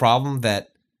baseball's whole problem that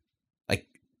like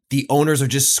the owners are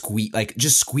just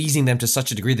squeezing them to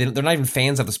such a degree they're not even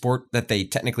fans of the sport that they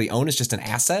technically own. It's just an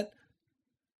asset.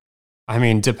 I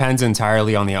mean, depends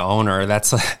entirely on the owner.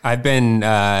 I've been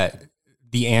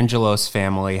the Angelos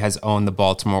family has owned the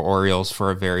Baltimore Orioles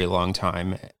for a very long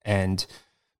time, and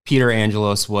Peter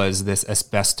Angelos was this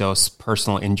asbestos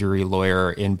personal injury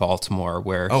lawyer in Baltimore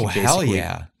where hell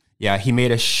yeah. Yeah, he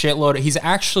made a shitload. He's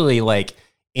actually like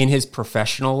in his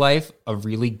professional life a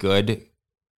really good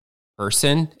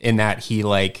person in that he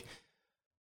like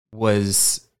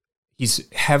he's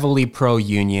heavily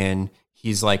pro-union.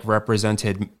 He's like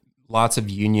represented lots of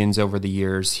unions over the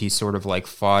years. He sort of like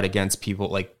fought against people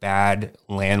like bad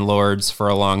landlords for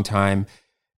a long time.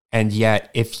 And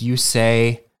yet if you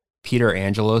say Peter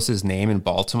Angelos' name in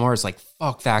Baltimore, is like,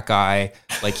 fuck that guy.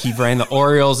 Like he ran the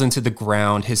Orioles into the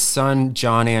ground. His son,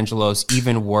 John Angelos,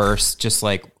 even worse, just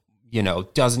like, you know,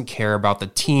 doesn't care about the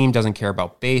team, doesn't care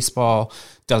about baseball,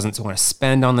 doesn't want to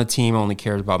spend on the team, only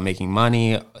cares about making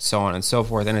money, so on and so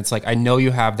forth. And it's like, I know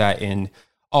you have that in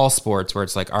all sports where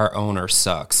it's like our owner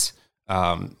sucks.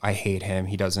 I hate him.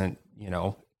 He doesn't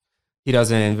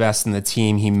invest in the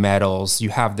team. He meddles. You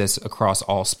have this across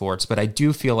all sports, but I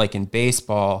do feel like in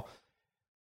baseball,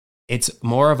 it's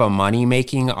more of a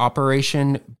money-making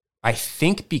operation. I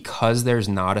think because there's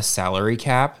not a salary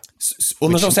cap. Well,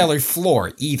 there's no salary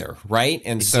floor either, right?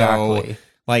 And exactly. So,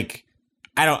 like,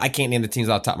 I can't name the teams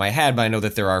off the top of my head, but I know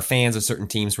that there are fans of certain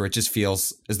teams where it just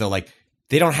feels as though like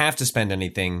they don't have to spend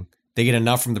anything. They get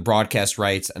enough from the broadcast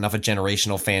rights, enough of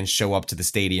generational fans show up to the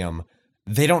stadium.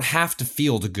 They don't have to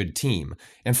field a good team.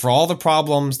 And for all the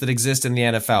problems that exist in the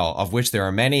NFL, of which there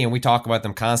are many, and we talk about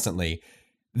them constantly,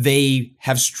 they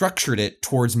have structured it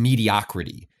towards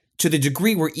mediocrity to the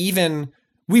degree where even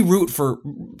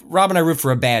Rob and I root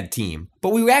for a bad team,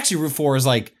 but we actually root for is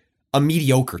like a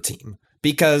mediocre team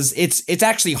because it's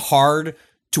actually hard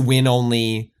to win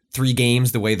only 3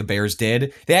 games the way the Bears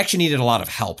did. They actually needed a lot of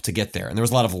help to get there. And there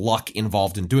was a lot of luck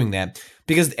involved in doing that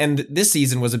and this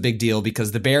season was a big deal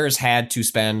because the Bears had to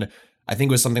spend, I think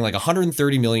it was something like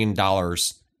 $130 million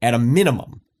at a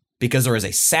minimum because there is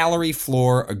a salary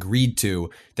floor agreed to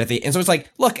and so it's like,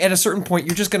 look, at a certain point,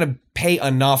 you're just going to pay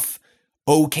enough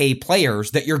okay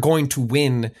players that you're going to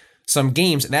win some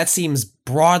games. And that seems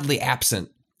broadly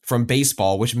absent from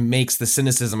baseball, which makes the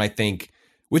cynicism, I think,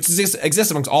 which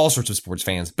exists amongst all sorts of sports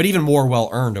fans, but even more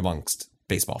well-earned amongst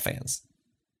baseball fans.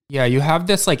 Yeah, you have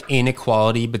this like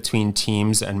inequality between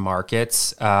teams and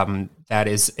markets.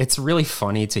 It's really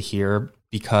funny to hear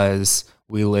because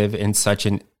we live in such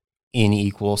an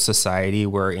unequal society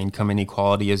where income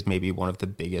inequality is maybe one of the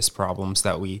biggest problems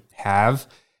that we have.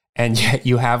 And yet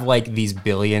you have like these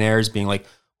billionaires being like,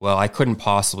 well, I couldn't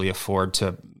possibly afford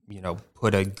to,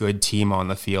 put a good team on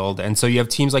the field. And so you have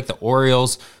teams like the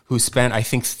Orioles who spent, I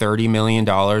think, $30 million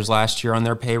last year on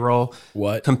their payroll.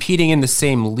 What? Competing in the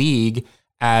same league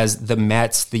as the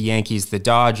Mets, the Yankees, the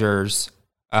Dodgers,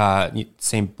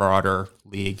 same broader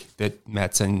league that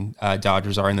Mets and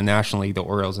Dodgers are in the National League, the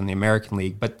Orioles in the American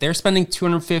League. But they're spending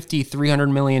 $250,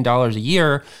 $300 million a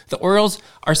year. The Orioles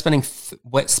are spending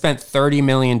spent $30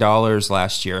 million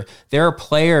last year. There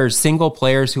are single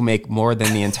players who make more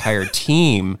than the entire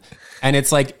team. And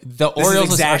it's like the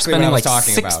Orioles are spending like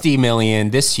 $60 million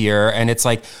this year. And it's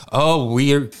like, oh,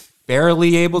 we're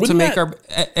barely able to make our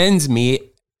ends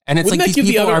meet. And it's like these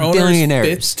people are billionaires.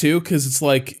 Fits too, because it's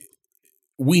like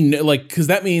we know, like, because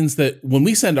that means that when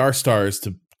we send our stars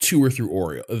to tour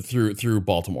through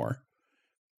Baltimore,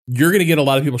 you're going to get a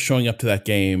lot of people showing up to that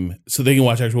game so they can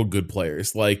watch actual good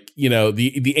players. Like,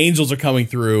 the Angels are coming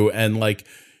through, and like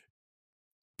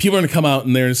people are going to come out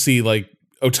and they're going to see like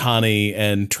Ohtani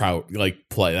and Trout like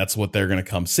play. That's what they're going to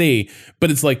come see.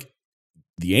 But it's like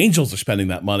the Angels are spending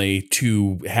that money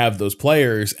to have those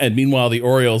players, and meanwhile the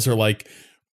Orioles are like,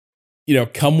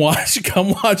 come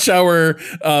watch our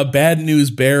bad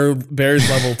news Bears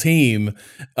level team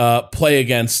play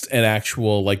against an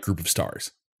actual like group of stars.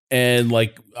 And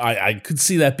like I could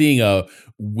see that being a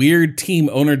weird team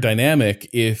owner dynamic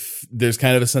if there's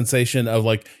kind of a sensation of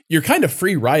like you're kind of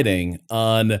free riding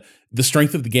on the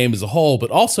strength of the game as a whole,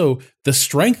 but also the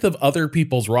strength of other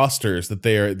people's rosters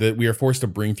that we are forced to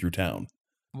bring through town.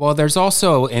 Well, there's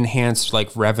also enhanced like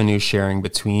revenue sharing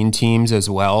between teams as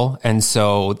well. And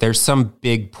so there's some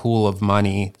big pool of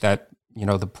money that,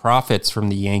 the profits from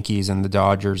the Yankees and the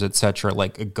Dodgers, et cetera,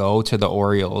 like go to the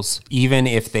Orioles. Even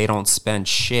if they don't spend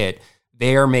shit,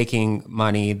 they are making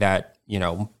money that,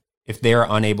 if they're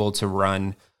unable to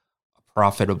run a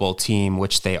profitable team,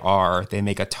 which they are, they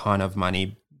make a ton of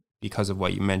money because of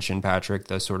what you mentioned, Patrick,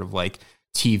 the sort of like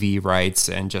TV rights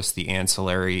and just the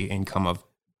ancillary income of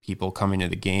people coming to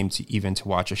the game to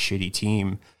watch a shitty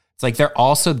team. It's like they're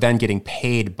also then getting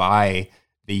paid by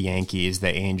the Yankees,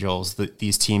 the Angels,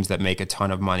 these teams that make a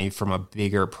ton of money from a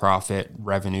bigger profit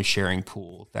revenue sharing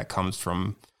pool that comes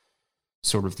from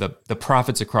sort of the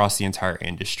profits across the entire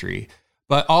industry.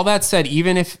 But all that said,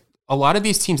 even if a lot of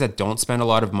these teams that don't spend a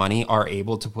lot of money are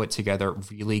able to put together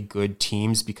really good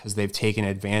teams because they've taken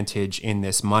advantage in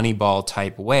this Moneyball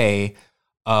type way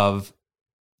of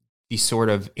the sort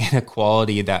of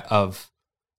inequality that of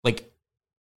like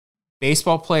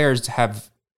baseball players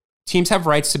teams have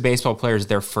rights to baseball players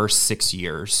their first 6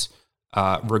 years,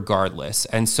 regardless.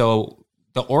 And so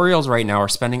the Orioles right now are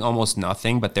spending almost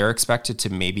nothing, but they're expected to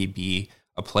maybe be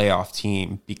a playoff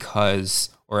team because,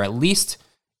 or at least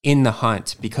in the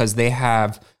hunt, because they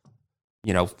have,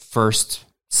 first,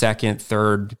 second,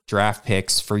 third draft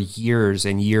picks for years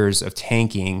and years of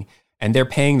tanking. And they're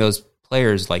paying those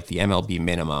players like the MLB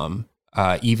minimum,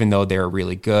 even though they're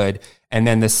really good. And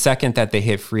then the second that they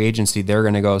hit free agency, they're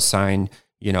going to go sign,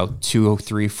 $200,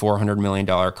 $300, $400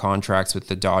 million contracts with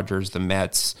the Dodgers, the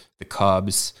Mets, the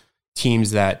Cubs,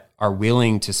 teams that are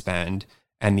willing to spend.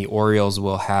 And the Orioles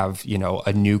will have,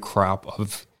 a new crop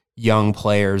of young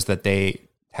players that they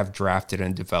have drafted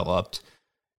and developed.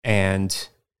 And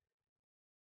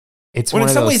it's one of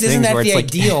those things. Well, in some ways, isn't that the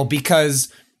ideal?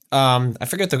 Because I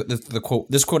forget the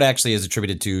quote. This quote actually is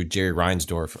attributed to Jerry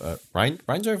Reinsdorf.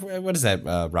 Reinsdorf? What is that,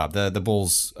 Rob? The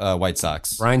Bulls, White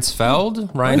Sox.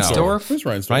 Reinsdorf? Who's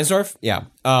Reinsdorf? Reinsdorf?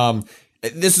 Yeah.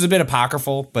 This is a bit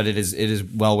apocryphal, but it is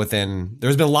well within.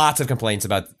 There's been lots of complaints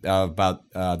about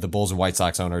the Bulls and White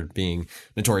Sox owner being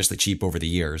notoriously cheap over the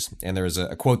years, and there was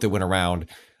a quote that went around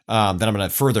that I'm going to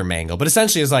further mangle. But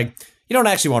essentially, it's like you don't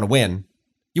actually want to win;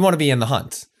 you want to be in the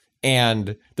hunt.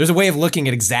 And there's a way of looking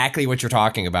at exactly what you're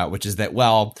talking about, which is that,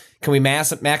 well, can we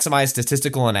maximize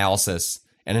statistical analysis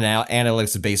and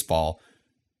analytics of baseball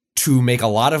to make a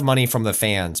lot of money from the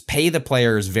fans, pay the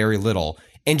players very little,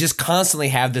 and just constantly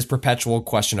have this perpetual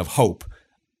question of hope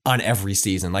on every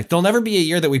season? Like, there'll never be a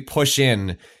year that we push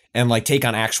in and like take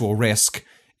on actual risk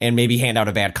and maybe hand out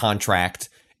a bad contract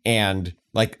and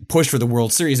like push for the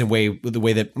World Series in the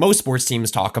way that most sports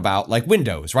teams talk about, like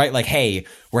windows, right? Like, hey,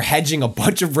 we're hedging a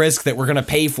bunch of risk that we're going to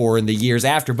pay for in the years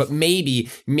after, but maybe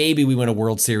we win a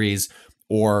World Series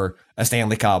or a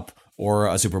Stanley Cup or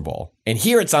a Super Bowl. And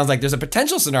here it sounds like there's a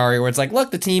potential scenario where it's like,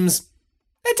 look, that team's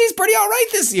pretty all right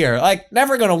this year. Like,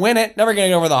 never going to win it, never going to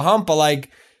get over the hump, but like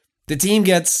the team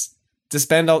gets to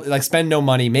spend no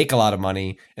money, make a lot of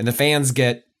money, and the fans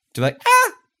get to be like,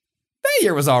 that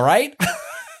year was all right.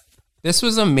 This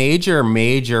was a major,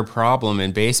 major problem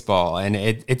in baseball, and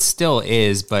it still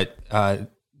is, but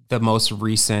the most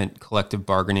recent collective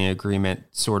bargaining agreement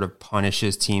sort of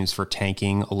punishes teams for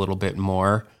tanking a little bit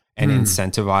more and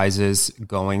incentivizes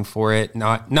going for it,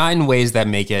 not in ways that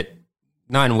make it,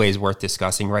 not in ways worth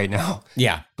discussing right now.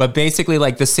 Yeah. But basically,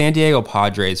 like the San Diego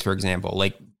Padres, for example,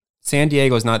 like San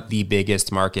Diego is not the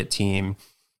biggest market team,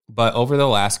 but over the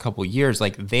last couple of years,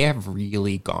 like they have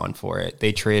really gone for it.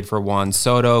 They traded for Juan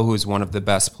Soto, who's one of the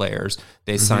best players.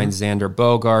 They signed Xander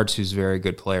Bogaerts, who's a very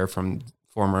good player from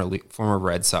former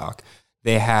Red Sox.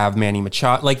 They have Manny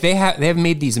Machado. Like they have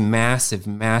made these massive,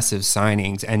 massive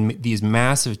signings and these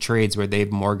massive trades where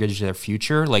they've mortgaged their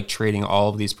future, like trading all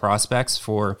of these prospects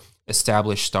for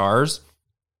established stars,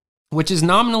 which is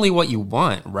nominally what you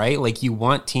want, right? Like you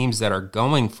want teams that are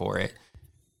going for it.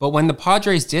 But when the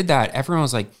Padres did that, everyone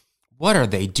was like, what are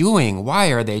they doing? Why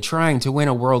are they trying to win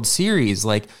a World Series?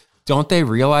 Like, don't they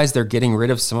realize they're getting rid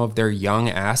of some of their young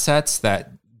assets, that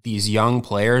these young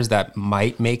players that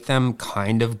might make them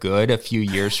kind of good a few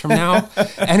years from now?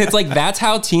 And it's like, that's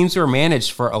how teams were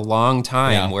managed for a long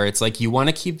time, where it's like, you want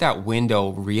to keep that window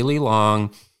really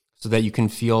long so that you can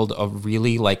field a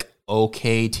really like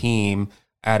okay team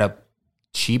at a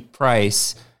cheap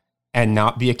price and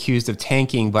not be accused of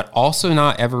tanking, but also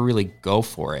not ever really go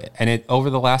for it. And it over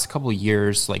the last couple of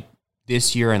years, like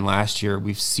this year and last year,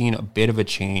 we've seen a bit of a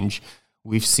change.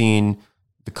 We've seen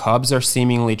the Cubs are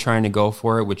seemingly trying to go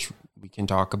for it, which we can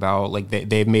talk about. Like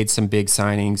they've made some big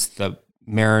signings. The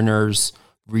Mariners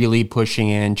really pushing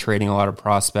in, trading a lot of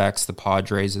prospects, the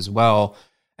Padres as well.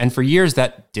 And for years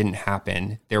that didn't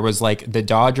happen. There was like the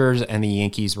Dodgers and the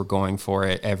Yankees were going for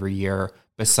it every year.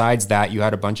 Besides that, you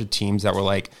had a bunch of teams that were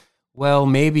like, well,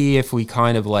 maybe if we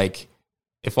kind of like,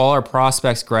 if all our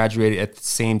prospects graduated at the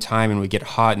same time and we get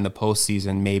hot in the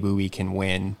postseason, maybe we can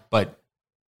win. But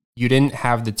you didn't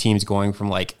have the teams going from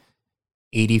like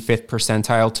 85th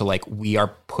percentile to like, we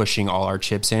are pushing all our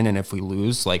chips in, and if we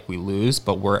lose, like we lose,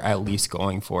 but we're at least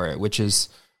going for it, which is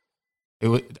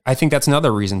I think that's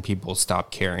another reason people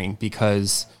stopped caring,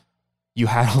 because you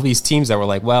had all these teams that were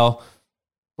like, well,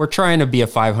 we're trying to be a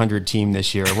 500 team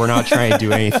this year. We're not trying to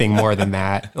do anything more than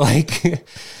that. Like,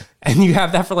 and you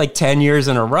have that for like 10 years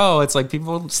in a row. It's like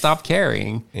people stop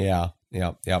caring. Yeah.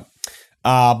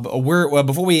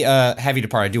 Before we have you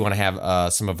depart, I do want to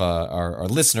have some of our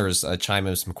listeners chime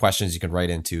in with some questions. You can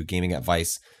write into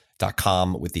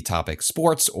gamingadvice.com with the topic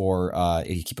sports, or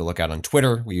if you keep a lookout on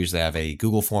Twitter, we usually have a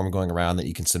Google form going around that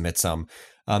you can submit some.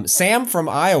 Sam from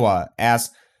Iowa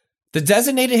asks, the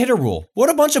designated hitter rule, what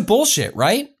a bunch of bullshit,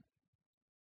 right?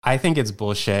 I think it's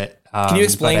bullshit. Can you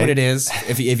explain what it is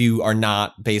if you are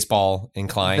not baseball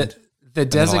inclined? The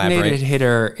designated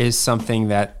hitter is something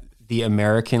that the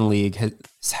American League has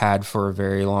had for a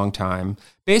very long time.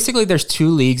 Basically, there's 2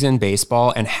 leagues in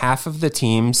baseball, and half of the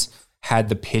teams had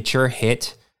the pitcher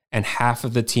hit, and half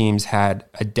of the teams had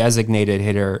a designated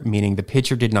hitter, meaning the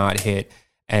pitcher did not hit,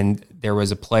 and there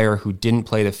was a player who didn't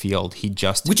play the field. He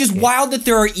just Which is wild that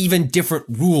there are even different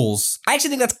rules. I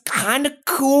actually think that's kind of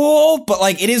cool, but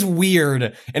like it is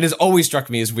weird, and has always struck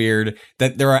me as weird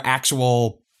that there are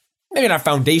actual, maybe not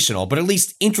foundational, but at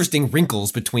least interesting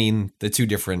wrinkles between the 2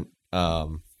 different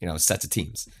sets of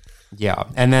teams. Yeah.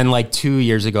 And then like 2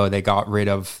 years ago, they got rid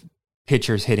of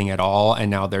pitchers hitting at all,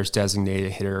 and now there's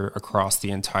designated hitter across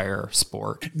the entire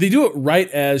sport. They do it right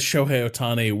as Shohei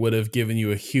Ohtani would have given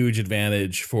you a huge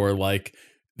advantage for, like,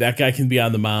 that guy can be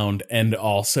on the mound and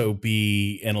also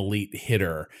be an elite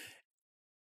hitter.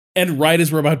 And right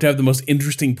as we're about to have the most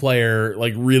interesting player,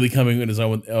 like, really coming in his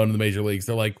own in the major leagues,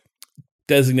 they're like,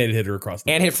 designated hitter across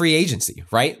the and hit free agency,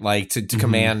 right? Like to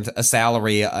command a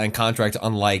salary and contract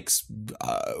unlike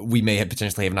we may have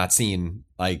potentially have not seen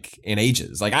like in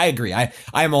ages. Like I agree. I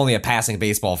am only a passing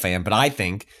baseball fan, but I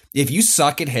think if you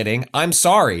suck at hitting, I'm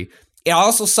sorry. I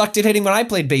also sucked at hitting when I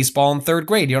played baseball in 3rd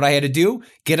grade. You know what I had to do?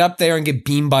 Get up there and get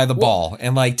beamed by the ball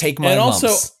and like take my lumps. And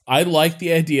also, I like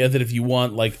the idea that if you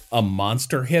want like a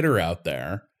monster hitter out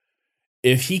there,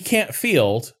 if he can't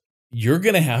field, you're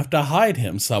going to have to hide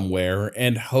him somewhere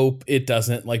and hope it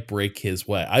doesn't like break his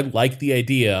way. I like the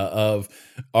idea of,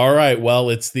 all right, well,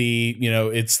 we're coming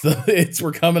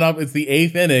up, it's the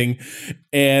 8th inning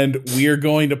and we are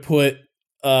going to put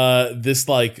this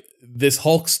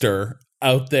Hulkster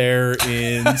out there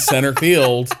in center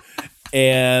field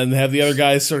and have the other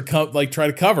guys sort of try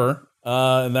to cover.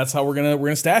 And that's how we're going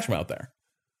to stash him out there.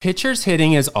 Pitchers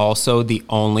hitting is also the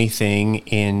only thing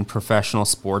in professional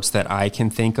sports that I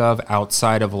can think of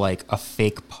outside of like a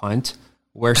fake punt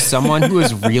where someone who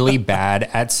is really bad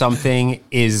at something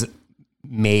is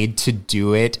made to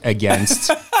do it against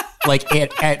like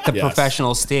at the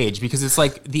professional stage, because it's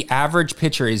like the average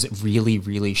pitcher is really,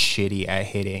 really shitty at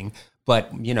hitting,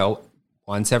 but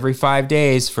once every 5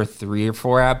 days for 3 or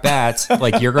 4 at bats,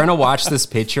 like you're going to watch this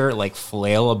pitcher like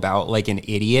flail about like an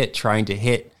idiot trying to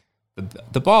hit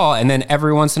the ball, and then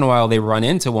every once in a while they run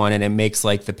into one and it makes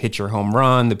like the pitcher home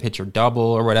run, the pitcher double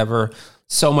or whatever,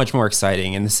 so much more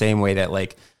exciting. In the same way that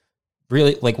like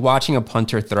really like watching a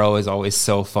punter throw is always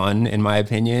so fun in my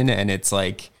opinion, and it's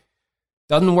like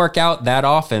doesn't work out that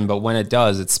often, but when it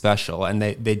does, it's special, and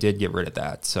they did get rid of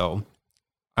that. So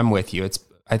I'm with you.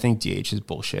 I think DH is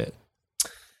bullshit.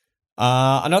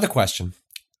 Another question,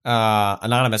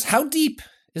 anonymous, how deep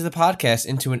is the podcast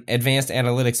into an advanced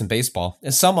analytics in baseball?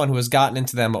 As someone who has gotten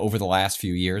into them over the last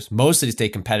few years, mostly to stay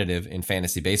competitive in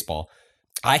fantasy baseball,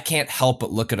 I can't help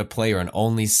but look at a player and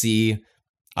only see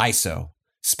ISO,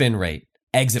 spin rate,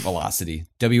 exit velocity,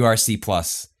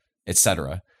 WRC+,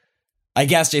 etc. I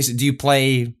guess, Jason, do you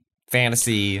play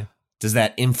fantasy? Does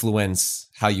that influence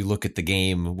how you look at the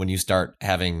game when you start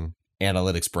having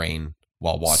analytics brain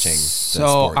while watching?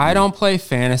 So I don't play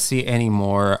fantasy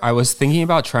anymore. I was thinking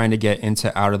about trying to get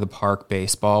into Out of the Park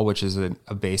Baseball, which is a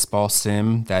baseball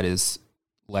sim that is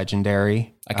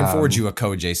legendary. I can forward you a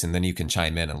code, Jason, then you can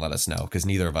chime in and let us know, because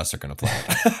neither of us are going to play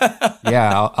it.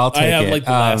 Yeah, I'll take it. I have like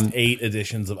the last 8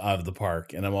 editions of Out of the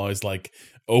Park, and I'm always like,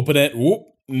 open it. Whoop.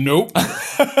 Nope.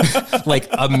 Like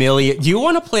a million. Do you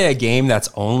want to play a game that's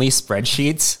only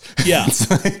spreadsheets? Yeah. It's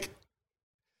like,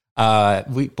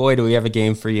 do we have a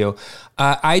game for you?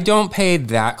 I don't pay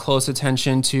that close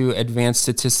attention to advanced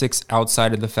statistics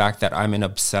outside of the fact that I'm an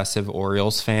obsessive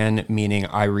Orioles fan, meaning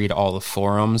I read all the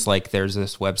forums. Like there's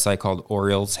this website called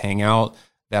Orioles Hangout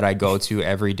that I go to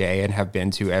every day and have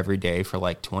been to every day for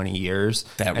like 20 years.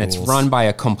 That and rules. It's run by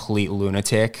a complete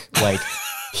lunatic. Like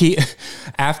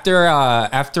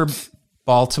after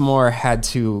Baltimore had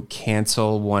to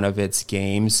cancel one of its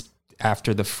games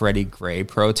after the Freddie Gray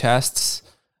protests,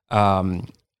 because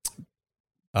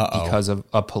of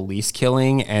a police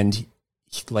killing, and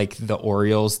like the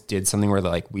Orioles did something where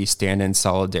like we stand in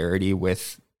solidarity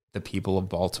with the people of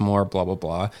Baltimore, blah, blah,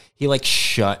 blah. He like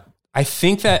I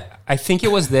think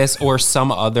it was this or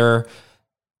some other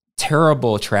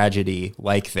terrible tragedy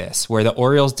like this, where the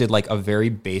Orioles did like a very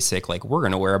basic, like we're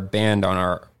going to wear a band on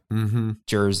our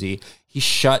jersey. He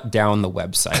shut down the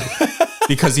website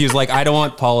because he was like, I don't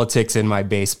want politics in my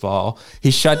baseball.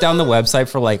 He shut down the website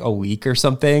for like a week or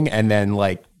something and then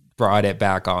like brought it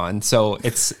back on. So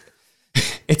it's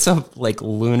a like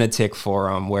lunatic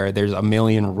forum where there's a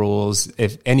million rules.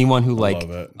 If anyone who like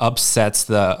upsets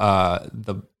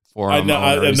the forum,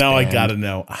 I gotta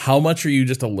know, how much are you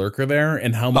just a lurker there,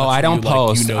 and how much? Oh, I don't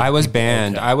post. I was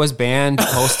banned. Okay. I was banned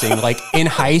posting like in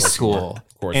high school.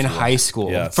 In high school,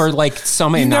 yes. For like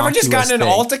some You've never just gotten an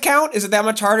alt account? Is it that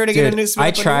much harder to get a new? I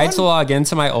tried to log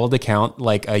into my old account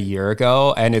like a year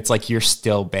ago, and it's like you're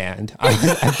still banned.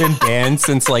 I've been banned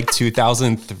since like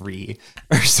 2003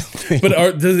 or something.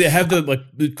 But does it have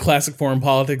the classic forum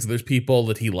politics? There's people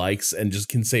that he likes and just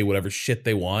can say whatever shit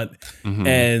they want,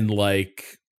 and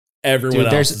like everyone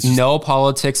else. There's no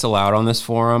politics allowed on this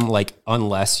forum, like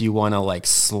unless you want to like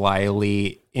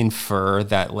slyly infer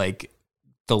that like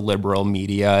the liberal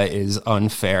media is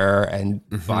unfair and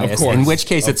biased, in which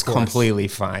case it's completely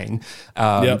fine.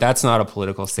 That's not a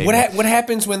political statement. What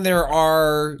happens when there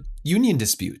are union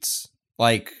disputes?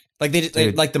 Like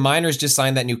the miners just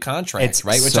signed that new contract, it's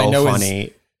right? Which so I know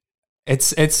funny.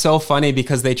 It's so funny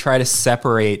because they try to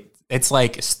separate. It's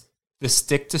like the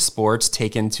stick to sports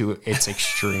taken to its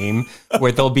extreme,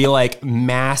 where there'll be like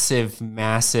massive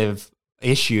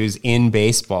issues in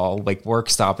baseball, like work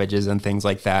stoppages and things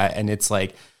like that. And it's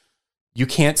like, you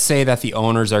can't say that the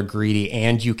owners are greedy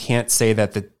and you can't say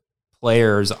that the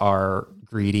players are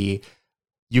greedy.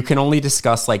 You can only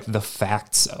discuss like the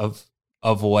facts of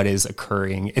what is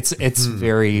occurring. It's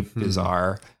very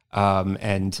bizarre.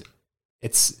 And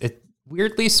it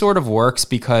weirdly sort of works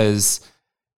because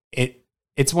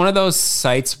it's one of those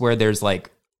sites where there's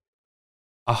like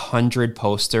 100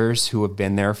 posters who have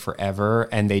been there forever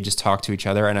and they just talk to each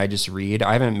other and I just read.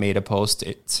 I haven't made a post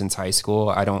since high school.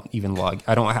 I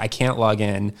can't log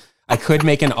in. I could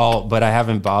make an alt, but I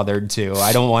haven't bothered to.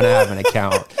 I don't want to have an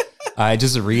account. I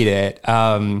just read it.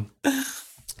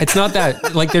 It's not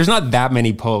that like, there's not that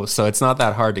many posts, so it's not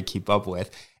that hard to keep up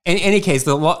with. In any case,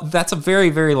 that's a very,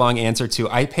 very long answer to.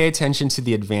 I pay attention to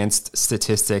the advanced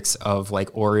statistics of like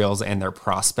Orioles and their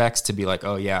prospects to be like,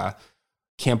 oh yeah,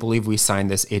 can't believe we signed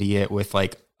this idiot with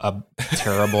like a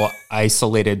terrible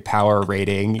isolated power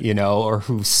rating, or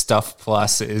whose stuff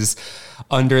plus is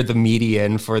under the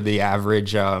median for the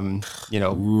average, major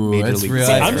league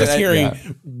player. I'm just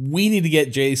hearing we need to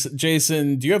get Jason.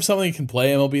 Jason, do you have something you can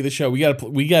play MLB The Show? We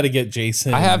got to get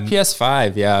Jason. I have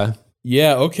PS5. Yeah.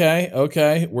 Yeah.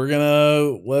 Okay. We're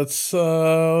gonna let's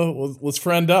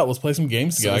friend up. Let's play some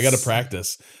games together. I got to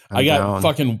practice. I got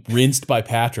fucking rinsed by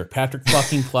Patrick. Patrick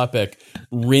fucking Klepek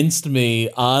rinsed me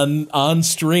on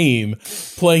stream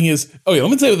playing his. Oh yeah,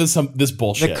 let me tell you this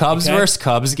bullshit. The Cubs versus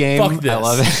Cubs game. Fuck this. I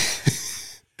love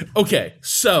it. Okay,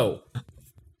 so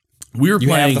we were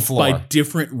playing by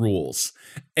different rules,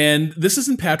 and this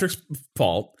isn't Patrick's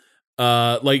fault.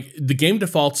 Like the game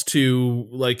defaults to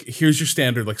like, here's your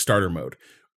standard like starter mode.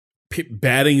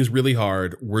 Batting is really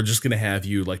hard. We're just gonna have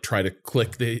you like try to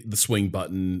click the swing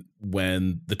button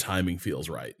when the timing feels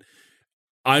right.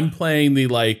 I'm playing the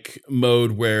like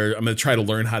mode where I'm gonna try to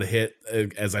learn how to hit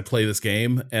as I play this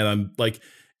game, and I'm like,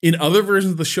 in other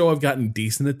versions of the show, I've gotten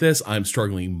decent at this. I'm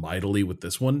struggling mightily with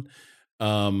this one.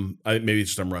 Maybe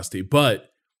it's just I'm rusty, but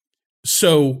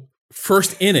so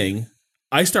first inning,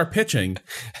 I start pitching.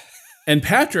 And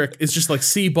Patrick is just like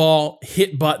see ball,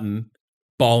 hit button,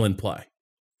 ball in play.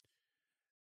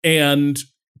 And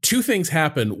two things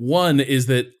happen. One is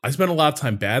that I spend a lot of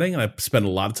time batting and I spend a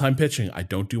lot of time pitching. I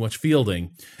don't do much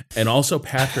fielding. And also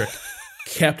Patrick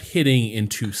kept hitting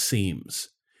into seams.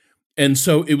 And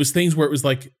so it was things where it was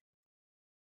like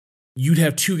you'd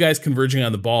have two guys converging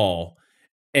on the ball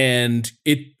and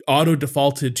it auto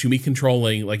defaulted to me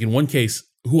controlling, like in one case,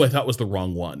 who I thought was the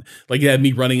wrong one. Like it had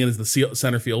me running in as the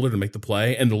center fielder to make the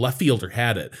play, and the left fielder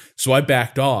had it. So I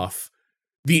backed off.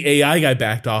 The AI guy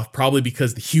backed off probably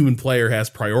because the human player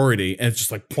has priority, and it's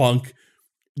just like plunk,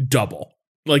 double.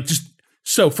 Like just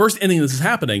so first inning this is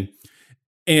happening,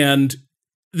 and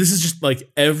this is just like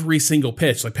every single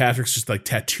pitch. Like Patrick's just like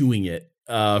tattooing it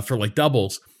for like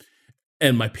doubles.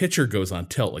 And my pitcher goes on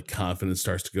tilt, like confidence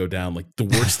starts to go down. Like the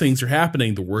worse things are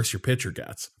happening, the worse your pitcher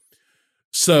gets.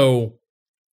 So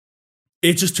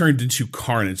it just turned into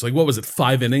carnage. Like, what was it?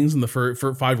 5 innings in the first,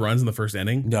 5 runs in the first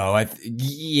inning? No,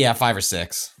 5 or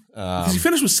 6. Because you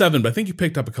finished with 7, but I think you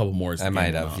picked up a couple more. I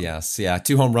might have, yes, yeah,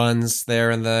 2 home runs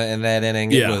there in that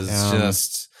inning. Yeah. It was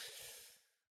just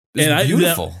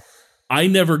beautiful. I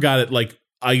never got it. Like,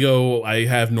 I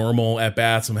have normal at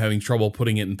bats. I'm having trouble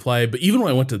putting it in play. But even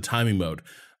when I went to the timing mode,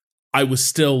 I was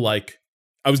still like,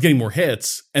 I was getting more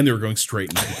hits, and they were going straight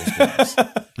into people's gloves.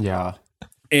 Yeah.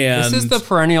 And this is the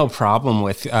perennial problem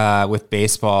with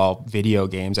baseball video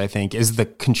games, I think, is the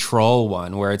control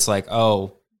one, where it's like,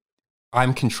 oh,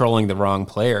 I'm controlling the wrong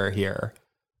player here.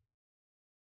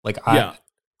 Like,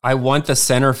 I want the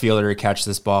center fielder to catch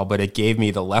this ball, but it gave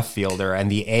me the left fielder, and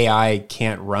the AI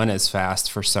can't run as fast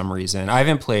for some reason. I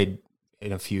haven't played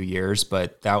in a few years,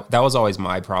 but that was always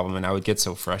my problem, and I would get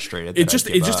so frustrated. It just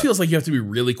feels like you have to be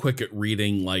really quick at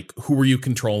reading, like, who are you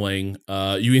controlling?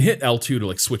 You can hit L2 to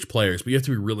like switch players, but you have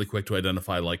to be really quick to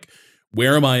identify, like,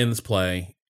 where am I in this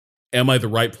play? Am I the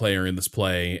right player in this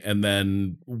play? And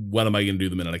then what am I going to do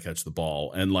the minute I catch the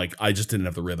ball? And like, I just didn't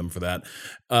have the rhythm for that.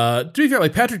 To be fair,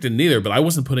 like, Patrick didn't either, but I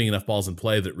wasn't putting enough balls in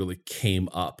play that really came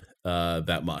up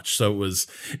that much. So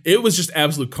it was just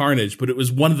absolute carnage, but it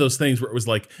was one of those things where it was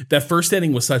like, that first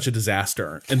inning was such a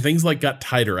disaster, and things like got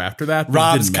tighter after that.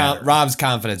 Rob's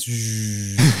confidence.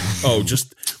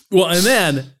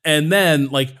 And then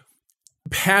like,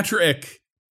 Patrick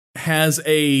has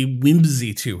a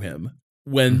whimsy to him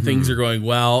when things are going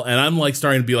well, and I'm like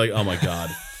starting to be like, oh my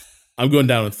God, I'm going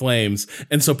down in flames.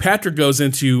 And so Patrick goes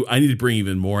into, I need to bring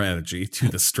even more energy to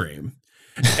the stream.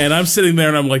 And I'm sitting there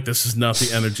and I'm like, this is not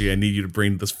the energy I need you to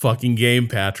bring to this fucking game,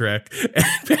 Patrick. And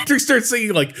Patrick starts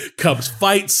singing like Cubs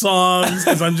fight songs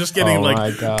as I'm just getting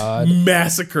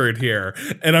massacred here.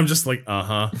 And I'm just like,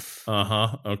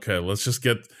 okay, let's just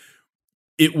get.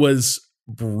 It was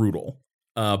brutal.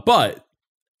 But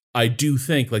I do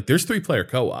think, like, there's 3-player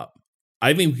co-op.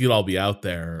 I think we could all be out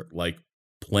there like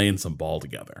playing some ball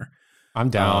together. I'm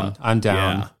down.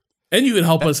 Yeah. And you can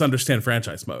help us understand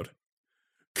franchise mode.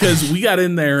 Because we got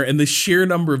in there, and the sheer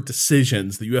number of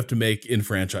decisions that you have to make in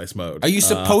franchise mode. Are you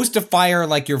supposed to fire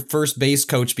like your first base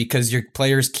coach because your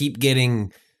players keep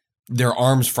getting their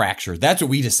arms fractured? That's what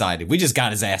we decided. We just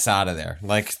got his ass out of there.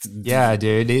 Like, yeah,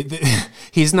 dude,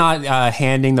 he's not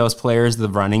handing those players the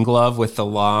running glove with the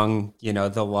long.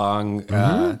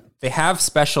 They have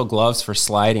special gloves for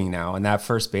sliding now, and that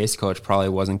first base coach probably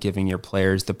wasn't giving your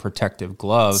players the protective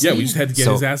gloves. Yeah, we just had to get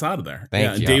his ass out of there.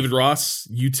 Thank you. David Ross,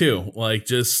 you too. Like,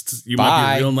 just you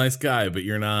might be a real nice guy, but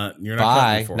you're not. You're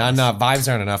not. No, vibes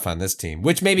aren't enough on this team.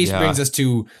 Which maybe brings us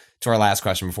to our last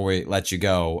question before we let you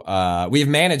go. We have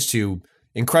managed to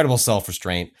incredible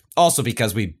self-restraint, also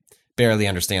because we barely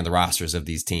understand the rosters of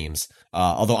these teams.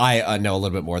 Although I know a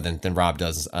little bit more than Rob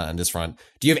does on this front.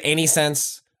 Do you have any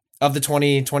sense of the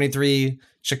 2023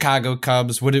 Chicago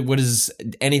Cubs? What is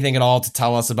anything at all to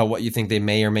tell us about what you think they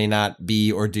may or may not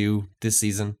be or do this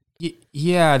season?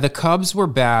 Yeah, the Cubs were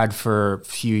bad for a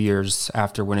few years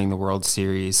after winning the World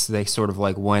Series. They sort of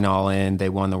like went all in. They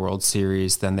won the World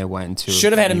Series, then they went into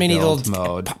should have had a mini little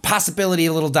mode. Possibility,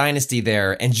 a little dynasty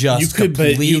there, and just you could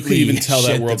even tell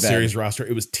that World Series roster,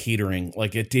 it was teetering.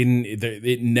 Like,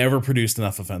 it never produced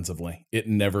enough offensively. It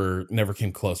never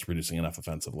came close to producing enough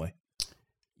offensively.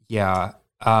 Yeah.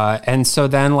 And so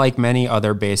then, like many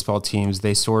other baseball teams,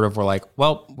 they sort of were like,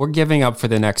 well, we're giving up for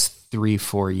the next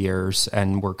 3-4 years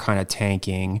and we're kind of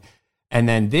tanking. And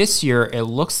then this year, it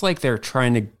looks like they're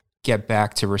trying to get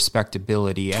back to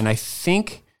respectability. And I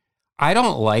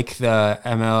don't like the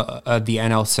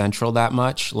NL Central that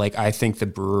much. Like, I think the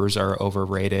Brewers are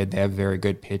overrated. They have very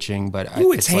good pitching, but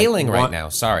it's hailing right now.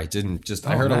 Sorry,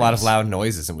 I heard a lot of loud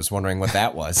noises and was wondering what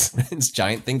that was. It's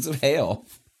giant things of hail.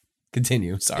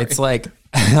 Continue. Sorry. It's like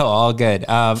all good.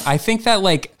 I think that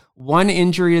like one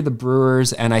injury to the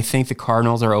Brewers, and I think the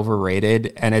Cardinals are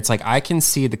overrated. And it's like, I can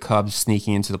see the Cubs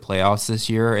sneaking into the playoffs this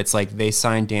year. It's like they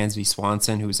signed Dansby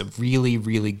Swanson, who's a really,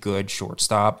 really good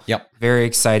shortstop. Yep. Very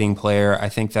exciting player. I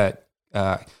think that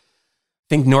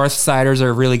Northsiders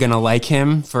are really going to like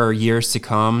him for years to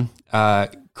come.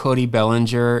 Cody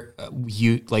Bellinger,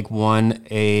 won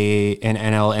an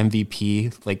NL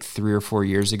MVP like 3 or 4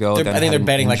 years ago. I think they're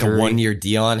betting like a 1-year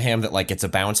deal on him that like it's a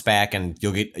bounce back, and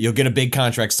you'll get a big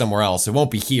contract somewhere else. It won't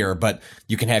be here, but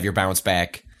you can have your bounce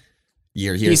back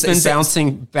year here. He's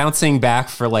been bouncing back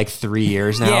for like 3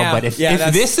 years now. Yeah, but if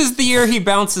this is the year he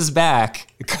bounces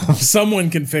back, someone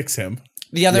can fix him.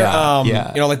 The other,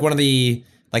 like one of the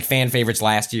like fan favorites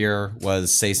last year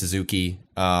was Seiya Suzuki,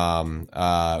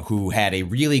 who had a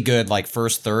really good like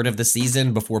first third of the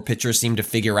season before pitchers seemed to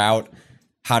figure out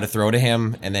how to throw to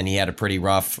him, and then he had a pretty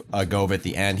rough go of it at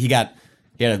the end. He got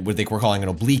he had what we're calling an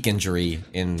oblique injury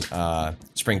in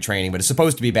spring training, but is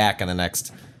supposed to be back in the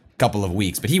next couple of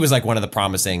weeks. But he was like one of the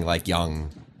promising like young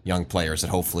players that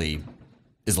hopefully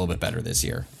is a little bit better this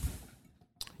year.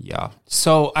 Yeah.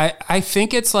 So I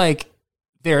think it's like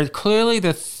they're clearly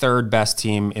the third best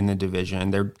team in the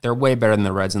division. They're way better than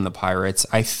the Reds and the Pirates.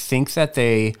 I think that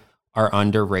they are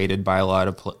underrated by a lot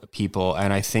of people,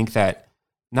 and I think that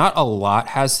not a lot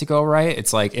has to go right.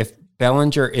 It's like if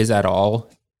Bellinger is at all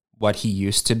what he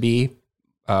used to be,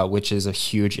 which is a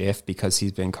huge if because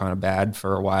he's been kind of bad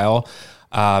for a while,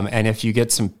 and if you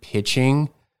get some pitching,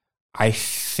 I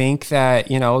think that,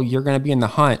 you're going to be in the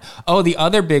hunt. Oh, the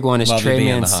other big one is Trey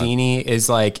Mancini is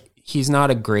like, he's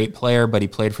not a great player, but he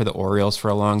played for the Orioles for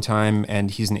a long time,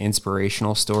 and he's an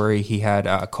inspirational story. He had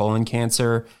colon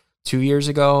cancer 2 years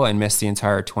ago and missed the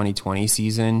entire 2020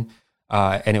 season.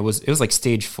 And it was like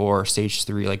stage 4, stage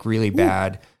 3, like really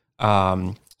bad.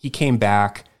 He came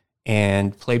back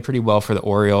and played pretty well for the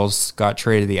Orioles, got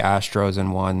traded to the Astros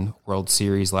and won World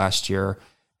Series last year.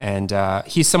 And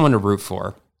he's someone to root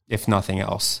for, if nothing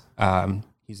else.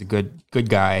 He's a good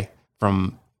guy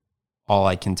from all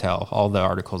I can tell, all the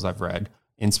articles I've read.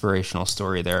 Inspirational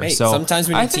story there. Hey, so sometimes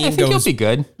when your team I think he'll be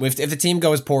good. If the team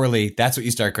goes poorly, that's what you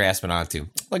start grasping onto.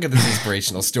 Look at this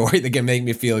inspirational story that can make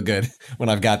me feel good when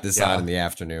I've got this on in the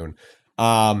afternoon.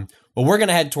 Well, we're going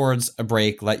to head towards a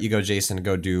break, let you go, Jason,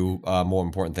 go do more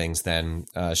important things than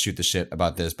shoot the shit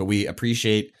about this. But we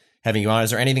appreciate having you on. Is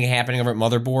there anything happening over at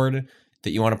Motherboard that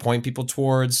you want to point people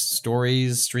towards?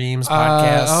 Stories, streams,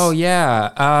 podcasts? Oh,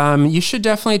 yeah. You should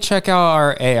definitely check out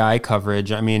our AI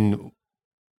coverage. I mean,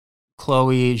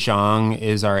 Chloe Zhang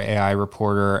is our AI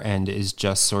reporter and is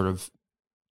just sort of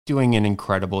doing an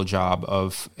incredible job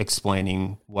of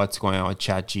explaining what's going on with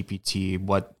ChatGPT,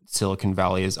 what Silicon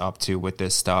Valley is up to with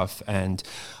this stuff. And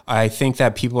I think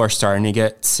that people are starting to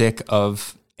get sick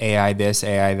of AI this,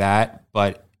 AI that,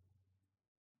 but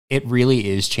it really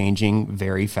is changing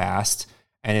very fast.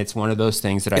 And it's one of those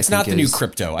things that it's not the new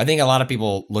crypto. I think a lot of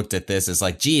people looked at this as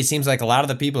like, gee, it seems like a lot of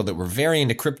the people that were very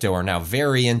into crypto are now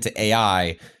very into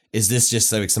AI. Is this just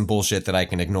like some bullshit that I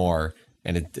can ignore?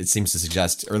 And it seems to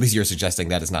suggest, or at least you're suggesting,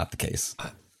 that is not the case.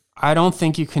 I don't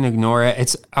think you can ignore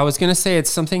it. I was going to say it's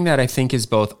something that I think is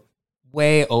both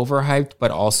way overhyped,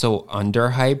 but also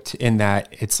underhyped in that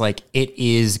it's like, it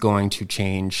is going to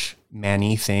change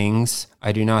many things.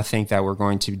 I do not think that we're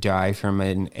going to die from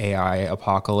an AI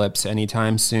apocalypse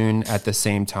anytime soon. At the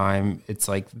same time, it's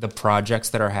like the projects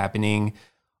that are happening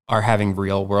are having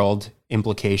real world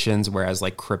implications, whereas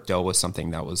like crypto was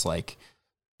something that was like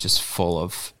just full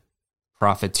of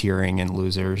profiteering and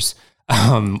losers.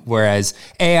 Whereas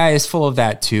AI is full of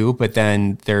that too, but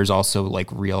then there's also like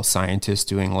real scientists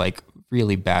doing like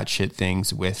really bad shit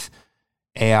things with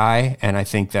AI. And I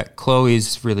think that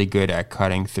Chloe's really good at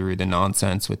cutting through the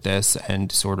nonsense with this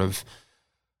and sort of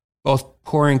both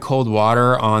pouring cold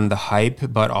water on the hype,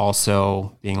 but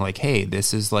also being like, hey,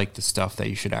 this is like the stuff that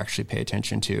you should actually pay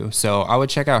attention to. So I would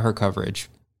check out her coverage.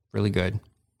 Really good.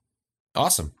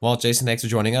 Awesome. Well, Jason, thanks for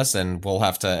joining us. And we'll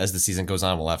have to, as the season goes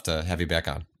on, we'll have to have you back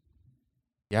on.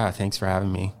 Yeah, thanks for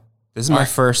having me. This is my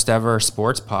first ever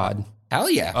sports pod. Hell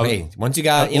yeah. Hey, once you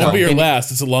got, won't be your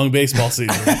last. It's a long baseball season.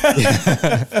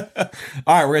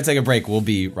 All right, we're going to take a break. We'll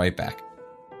be right back.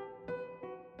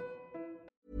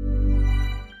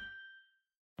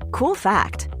 Cool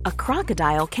fact, a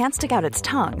crocodile can't stick out its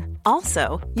tongue.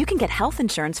 Also, you can get health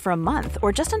insurance for a month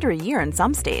or just under a year in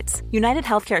some states. United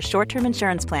Healthcare short-term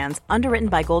insurance plans, underwritten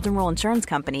by Golden Rule Insurance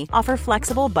Company, offer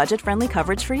flexible, budget-friendly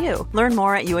coverage for you. Learn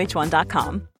more at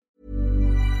uh1.com.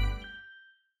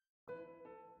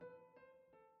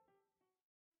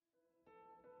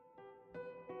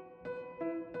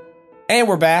 And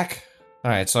we're back.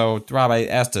 All right, so Rob, I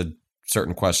asked a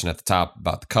certain question at the top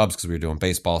about the Cubs because we were doing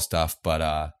baseball stuff,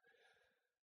 but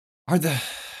the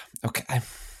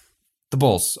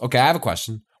Bulls? Okay, I have a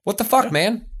question. What the fuck,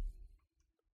 man?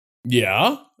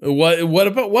 Yeah. What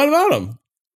about them?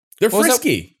 They're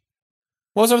frisky.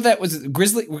 What was over that? Was it the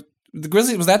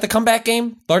Grizzlies? Was that the comeback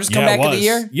game? Largest comeback of the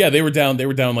year? Yeah, they were down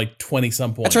like 20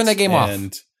 some points. I turned that game off.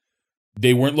 And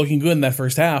they weren't looking good in that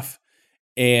first half.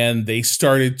 And they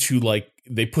started to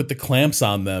they put the clamps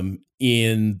on them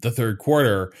in the third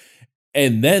quarter,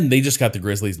 and then they just got the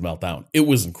Grizzlies to melt down. It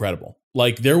was incredible.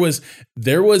 Like there was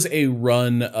a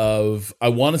run of, I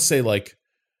want to say like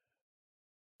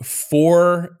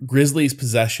 4 Grizzlies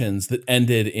possessions that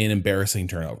ended in embarrassing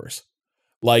turnovers.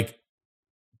 Like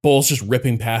Bulls just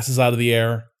ripping passes out of the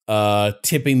air,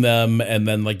 tipping them and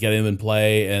then like getting them in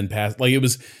play and pass. Like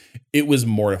it was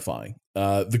mortifying.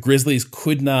 The Grizzlies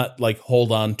could not like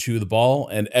hold on to the ball,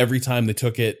 and every time they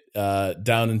took it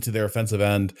down into their offensive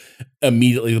end,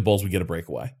 immediately the Bulls would get a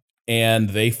breakaway, and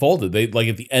they folded. They like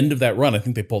at the end of that run, I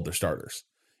think they pulled their starters.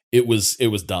 It was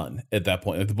done at that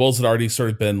point. Like, the Bulls had already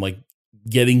sort of been like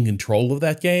getting control of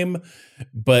that game,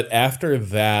 but after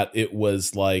that, it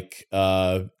was like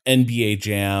NBA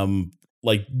Jam.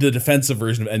 Like the defensive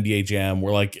version of NBA Jam,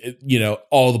 where like, you know,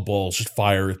 all the Bulls just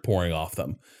fire pouring off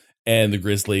them, and the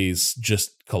Grizzlies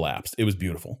just collapsed. It was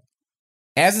beautiful.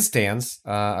 As it stands,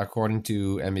 according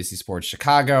to NBC Sports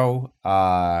Chicago,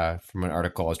 from an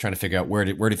article, I was trying to figure out where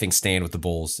do things stand with the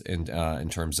Bulls in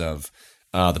terms of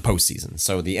the postseason.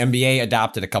 So the NBA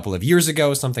adopted a couple of years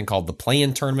ago something called the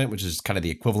play-in tournament, which is kind of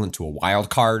the equivalent to a wild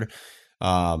card.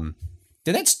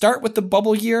 Did that start with the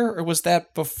bubble year, or was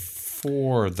that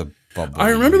before the bubble? I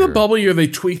remember year? the bubble year. They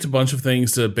tweaked a bunch of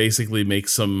things to basically make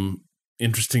some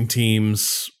interesting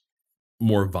teams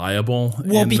more viable.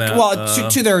 Well,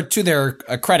 to their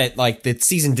credit, like the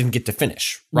season didn't get to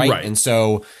finish, right? And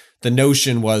so the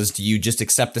notion was, do you just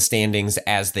accept the standings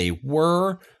as they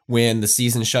were when the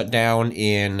season shut down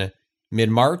in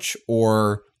mid-March,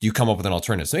 or do you come up with an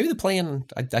alternative? So maybe the play-in,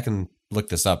 I can look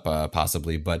this up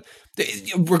possibly, but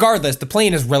regardless, the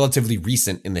play-in is relatively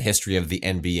recent in the history of the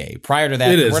NBA. Prior to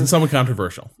that, it is, and somewhat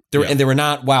controversial. And there were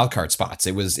not wildcard spots.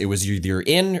 It was either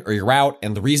in or you're out,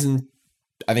 and the reason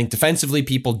I think defensively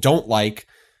people don't like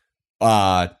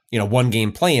one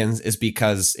game play-ins is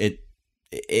because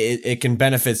it can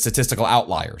benefit statistical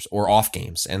outliers or off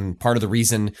games. And part of the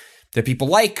reason that people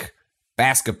like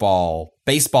basketball,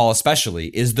 baseball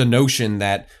especially, is the notion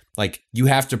that like you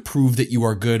have to prove that you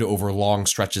are good over long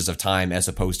stretches of time, as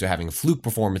opposed to having fluke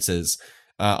performances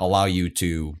allow you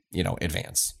to,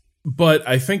 advance. But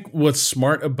I think what's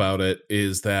smart about it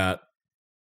is that,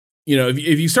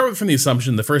 if you start from the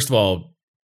assumption that, first of all,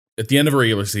 at the end of a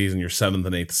regular season, your 7th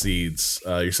and 8th seeds,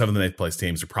 your 7th and 8th place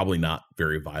teams are probably not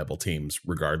very viable teams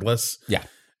regardless. Yeah.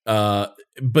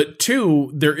 But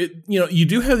two, you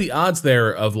do have the odds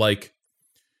there of like,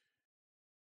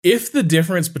 if the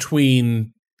difference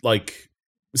between like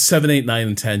 7, 8, 9,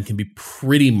 and 10 can be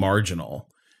pretty marginal,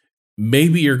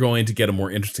 maybe you're going to get a more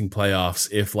interesting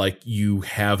playoffs if like you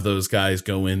have those guys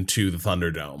go into the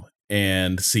Thunderdome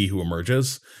and see who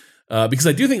emerges. Because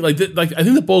I do think I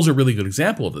think the Bulls are a really good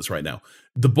example of this right now.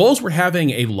 The Bulls were having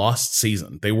a lost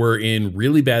season. They were in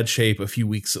really bad shape a few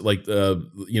weeks, a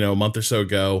month or so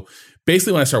ago.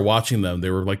 Basically, when I started watching them, they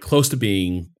were like close to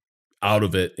being out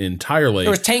of it entirely.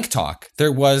 There was tank talk.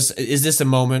 Is this a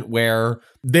moment where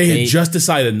they had just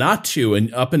decided not to,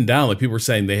 and up and down, like people were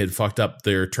saying they had fucked up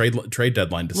their trade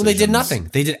deadline decisions. Well, they did nothing.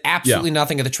 They did absolutely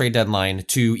nothing at the trade deadline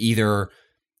to either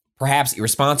perhaps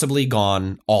irresponsibly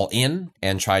gone all in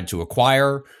and tried to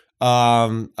acquire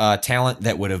talent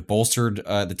that would have bolstered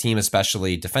the team,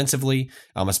 especially defensively,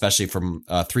 especially from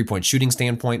a three-point shooting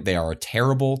standpoint. They are a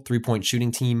terrible three-point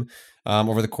shooting team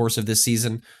over the course of this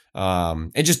season.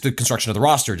 And just the construction of the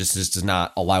roster just does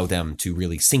not allow them to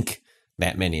really sink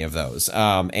that many of those.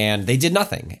 And they did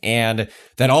nothing. And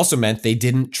that also meant they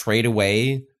didn't trade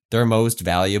away their most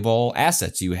valuable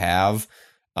assets. You have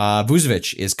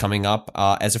Vucevic is coming up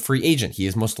as a free agent. He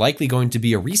is most likely going to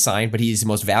be a re-sign, but he's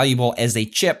most valuable as a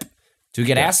chip to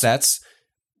get assets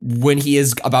when he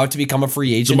is about to become a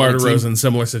free agent. DeMar DeRozan,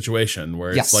 similar situation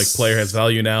where it's like player has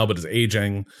value now, but is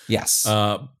aging. Yes.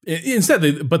 Instead,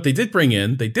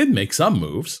 they did make some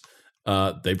moves.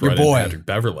 They brought in Patrick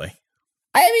Beverley.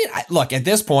 I mean, look, at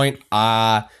this point,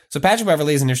 so Patrick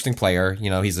Beverley is an interesting player.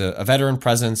 He's a veteran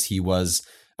presence. He was,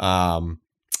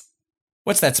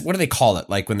 what's that? What do they call it?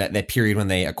 Like when that period when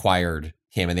they acquired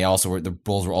him, and the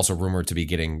Bulls were also rumored to be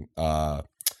getting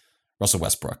Russell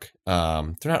Westbrook. They're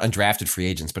not undrafted free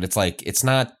agents, but it's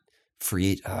not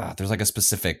free. There's like a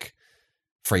specific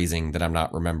phrasing that I'm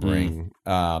not remembering.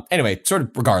 Anyway, sort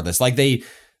of regardless, like the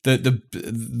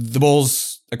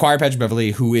Bulls acquired Patrick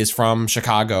Beverley, who is from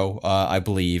Chicago, I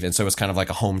believe, and so it's kind of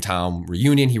like a hometown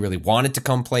reunion. He really wanted to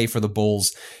come play for the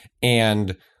Bulls,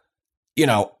 and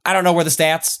I don't know where the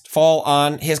stats fall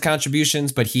on his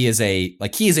contributions, but he is a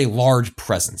large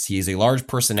presence. He is a large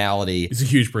personality. He's a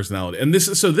huge personality. And this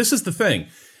is the thing.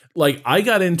 Like, I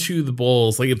got into the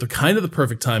Bulls like at the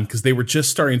perfect time because they were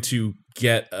just starting to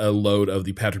get a load of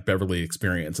the Patrick Beverley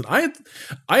experience. And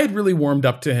I had really warmed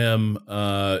up to him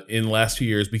in the last few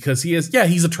years because he's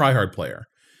a try-hard player.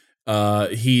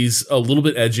 He's a little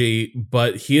bit edgy,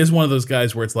 but he is one of those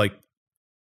guys where it's like,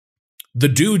 the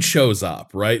dude shows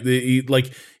up, right? He's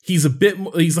like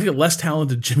a less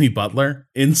talented Jimmy Butler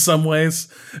in some ways,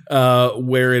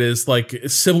 where it is like a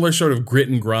similar sort of grit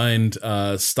and grind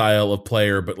style of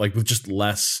player, but like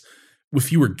with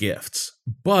fewer gifts.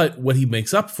 But what he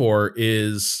makes up for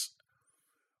is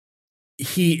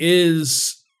he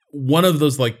is one of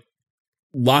those like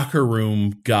locker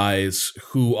room guys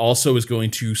who also is going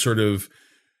to sort of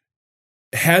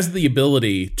has the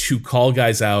ability to call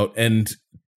guys out and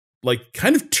like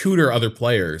kind of tutor other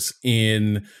players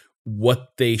in what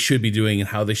they should be doing and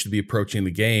how they should be approaching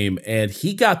the game. And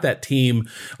he got that team,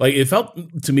 like it felt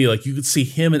to me like you could see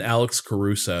him and Alex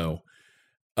Caruso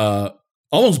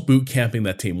almost boot camping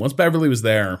that team. Once Beverly was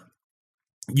there,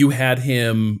 you had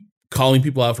him calling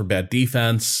people out for bad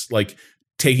defense, like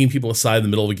taking people aside in the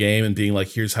middle of a game and being like,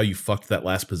 here's how you fucked that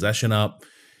last possession up.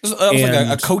 It was like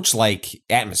a coach-like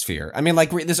atmosphere. I mean,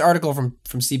 like this article from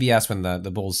CBS when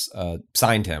the Bulls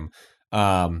signed him.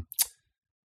 The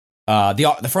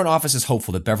front office is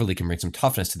hopeful that Beverly can bring some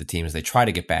toughness to the team as they try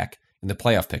to get back in the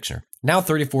playoff picture. Now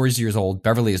 34 years old,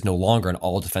 Beverly is no longer an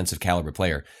all-defensive caliber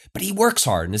player, but he works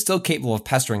hard and is still capable of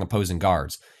pestering opposing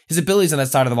guards. His abilities on that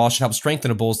side of the ball should help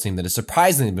strengthen a Bulls team that has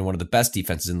surprisingly been one of the best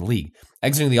defenses in the league.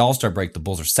 Exiting the All-Star break, the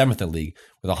Bulls are 7th in the league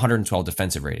with a 112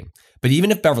 defensive rating. But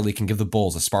even if Beverly can give the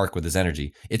Bulls a spark with his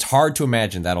energy, it's hard to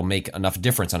imagine that'll make enough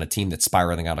difference on a team that's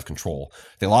spiraling out of control.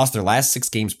 They lost their last 6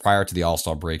 games prior to the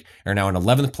All-Star break and are now in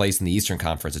 11th place in the Eastern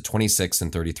Conference at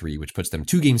 26-33, which puts them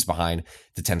 2 games behind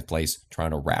the 10th place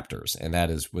Toronto Raptors. And that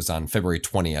was on February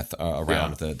 20th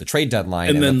around the trade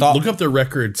deadline. And then look up their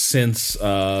record since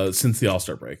the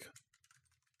All-Star break.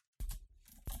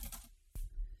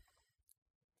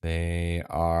 They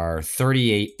are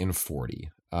 38-40.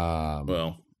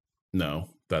 Well, no,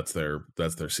 that's their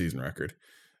season record.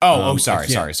 Sorry.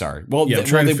 Well, I'm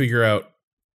trying to figure out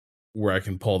where I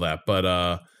can pull that, but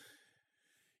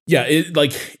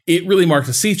it really marked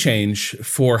a sea change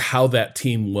for how that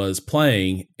team was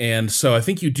playing, and so I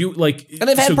think you do like. And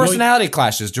they've had personality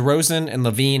clashes. DeRozan and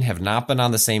LaVine have not been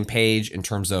on the same page in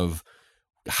terms of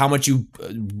how much on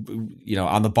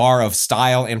the bar of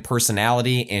style and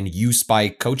personality and use by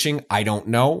coaching. I don't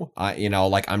know.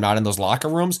 I'm not in those locker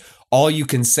rooms. All you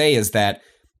can say is that,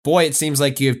 boy, it seems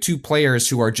like you have 2 players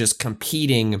who are just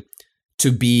competing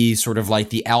to be sort of like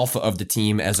the alpha of the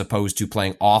team as opposed to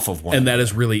playing off of one. And that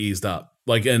has really eased up.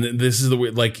 Like, and this is the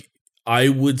weird, like, I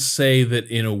would say that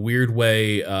in a weird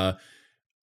way,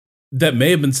 that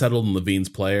may have been settled in LaVine's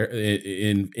player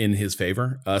in his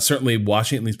favor. Certainly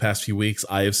watching it in these past few weeks,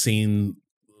 I have seen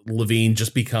LaVine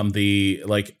just become he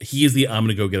is the I'm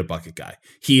going to go get a bucket guy.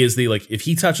 He is the, like, if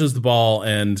he touches the ball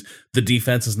and the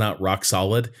defense is not rock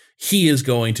solid, he is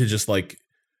going to just like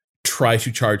try to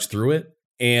charge through it.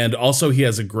 And also he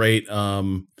has a great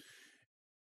like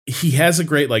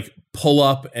pull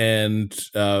up and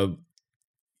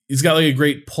he's got like a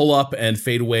great pull up and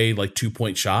fade away like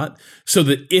 2-point shot, so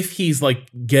that if he's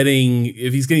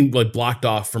getting like blocked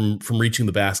off from reaching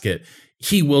the basket,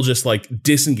 he will just like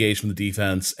disengage from the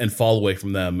defense and fall away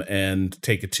from them and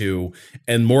take a 2.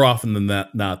 And more often than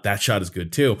not, that shot is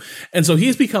good too. And so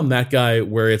he's become that guy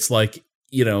where it's like,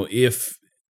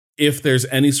 if there's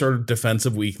any sort of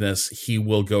defensive weakness, he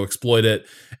will go exploit it.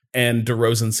 And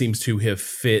DeRozan seems to have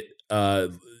fit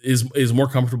is more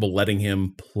comfortable letting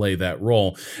him play that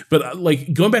role. But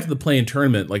like going back to the play-in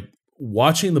tournament, like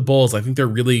watching the Bulls, I think they're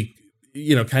really,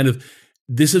 kind of,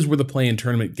 this is where the play-in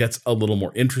tournament gets a little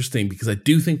more interesting, because I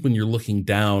do think when you're looking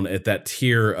down at that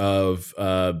tier of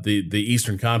the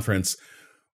Eastern Conference,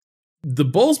 the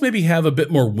Bulls maybe have a bit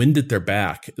more wind at their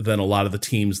back than a lot of the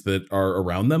teams that are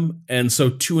around them. And so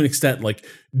to an extent, like,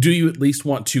 do you at least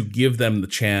want to give them the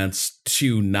chance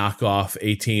to knock off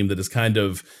a team that is kind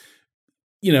of,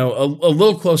 a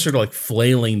little closer to like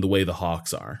flailing the way the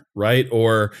Hawks are, right?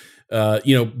 Or,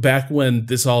 back when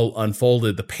this all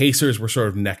unfolded, the Pacers were sort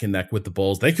of neck and neck with the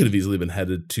Bulls. They could have easily been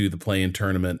headed to the play-in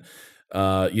tournament.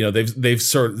 They've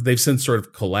since sort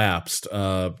of collapsed.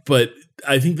 But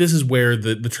I think this is where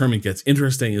the tournament gets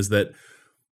interesting, is that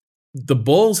the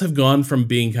Bulls have gone from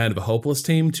being kind of a hopeless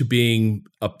team to being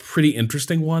a pretty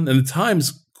interesting one, and at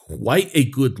times quite a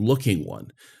good looking one.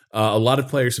 A lot of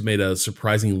players have made a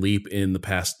surprising leap in the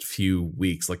past few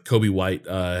weeks. Like Kobe White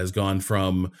has gone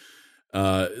from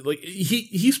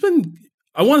he's been,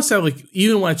 I want to say, like,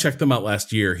 even when I checked them out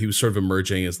last year, he was sort of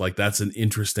emerging as like, that's an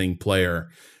interesting player.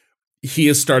 He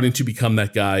is starting to become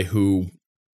that guy who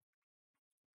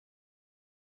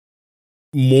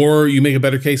you make a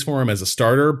better case for him as a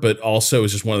starter, but also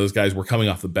is just one of those guys we're coming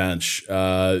off the bench.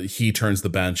 He turns the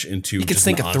bench into you could just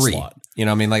think an of three. onslaught. You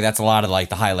know, I mean, like that's a lot of like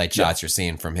the highlight shots you're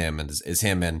seeing from him, and is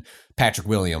him and Patrick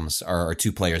Williams are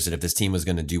two players that if this team was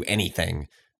going to do anything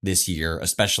this year,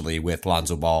 especially with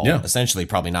Lonzo Ball, essentially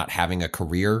probably not having a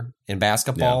career in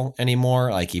basketball anymore.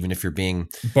 Like even if you're being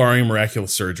barring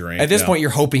miraculous surgery, at this point,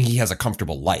 you're hoping he has a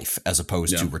comfortable life as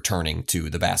opposed to returning to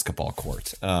the basketball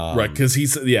court. Right. Because he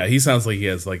sounds like he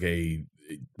has like a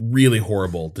really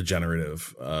horrible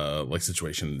degenerative like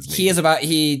situation in his knee.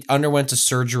 He underwent a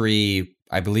surgery,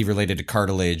 I believe, related to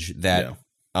cartilage that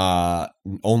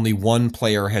only one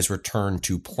player has returned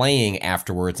to playing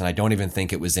afterwards. And I don't even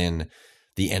think it was in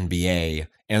the NBA.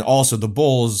 And also the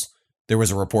Bulls, there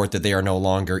was a report that they are no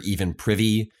longer even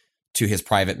privy to his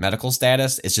private medical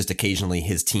status. It's just occasionally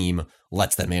his team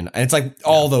lets them in. And it's like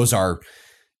all those are,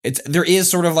 there is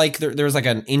sort of like, there's like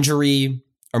an injury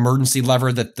emergency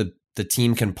lever that the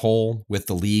team can pull with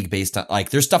the league based on like,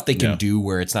 there's stuff they can do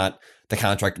where it's not, the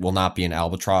contract will not be an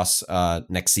albatross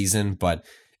next season. But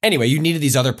anyway, you needed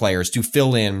these other players to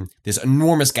fill in this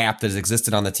enormous gap that has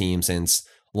existed on the team since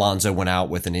Lonzo went out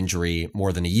with an injury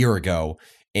more than a year ago.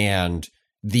 And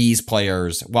these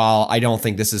players, while I don't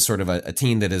think this is sort of a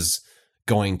team that is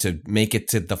going to make it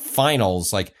to the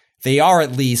finals, like they are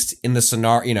at least in the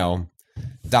scenario, you know,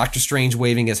 Doctor Strange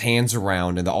waving his hands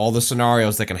around and all the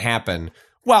scenarios that can happen.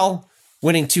 Well,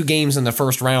 winning 2 games in the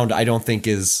first round, I don't think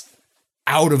is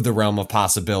out of the realm of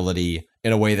possibility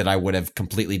in a way that I would have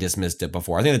completely dismissed it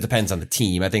before. I think it depends on the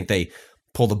team. I think they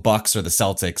pull the Bucks or the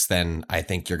Celtics, then I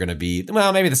think you're going to be,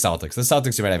 well, maybe the Celtics. The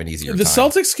Celtics, you might have an easier time. The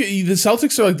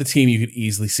Celtics are like the team you could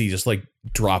easily see just like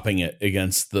dropping it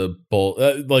against the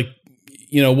Bulls. Like,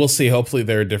 you know, we'll see. Hopefully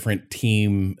they're a different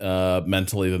team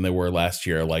mentally than they were last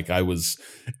year. Like I was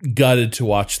gutted to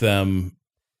watch them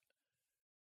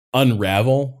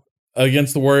unravel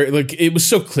against the Warriors. Like it was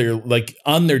so clear, like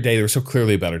on their day, they were so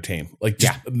clearly a better team, like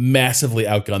just massively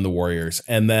outgunned the Warriors.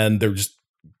 And then they just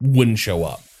wouldn't show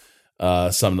up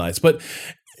some nights. But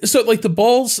so like the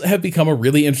Bulls have become a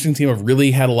really interesting team. I've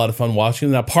really had a lot of fun watching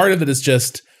them. Now part of it is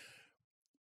just,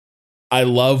 I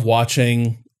love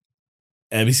watching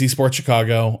NBC Sports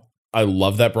Chicago. I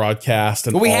love that broadcast.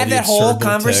 And we had that whole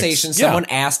conversation. Ticks. Someone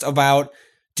asked about,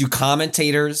 do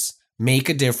commentators make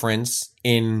a difference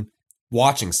in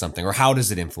watching something, or how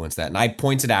does it influence that? And I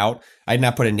pointed out, I did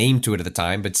not put a name to it at the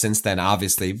time, but since then,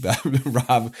 obviously,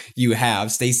 Rob, you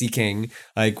have Stacey King,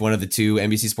 like one of the 2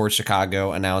 NBC Sports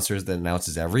Chicago announcers that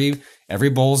announces every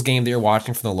Bulls game that you're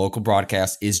watching from the local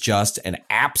broadcast is just an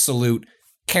absolute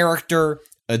character,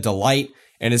 a delight,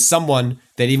 and is someone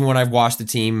that even when I've watched the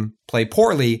team play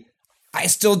poorly, I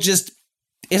still just,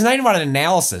 it's not even about an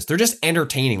analysis. They're just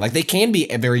entertaining. Like they can be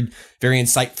a very, very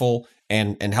insightful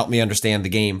and help me understand the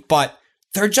game, but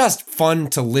they're just fun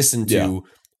to listen to,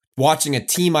 watching a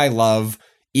team I love,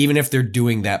 even if they're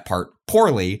doing that part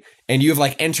poorly. And you've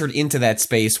like entered into that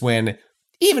space when,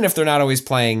 even if they're not always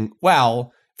playing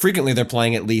well, frequently they're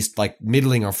playing at least like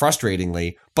middling or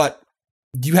frustratingly, but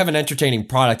you have an entertaining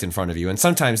product in front of you. And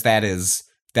sometimes that is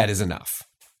enough.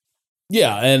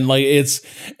 Yeah. And like it's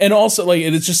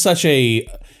just such a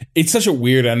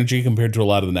weird energy compared to a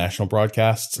lot of the national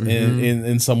broadcasts.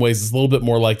 In some ways, it's a little bit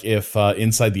more like if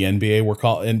inside the NBA we're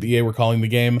calling the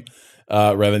game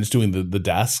rather than just doing the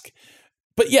desk.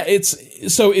 But yeah, it's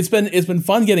been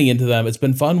fun getting into them. It's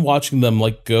been fun watching them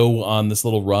like go on this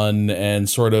little run and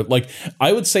sort of like,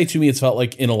 I would say to me, it's felt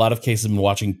like in a lot of cases I've been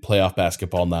watching playoff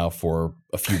basketball now for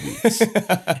a few weeks.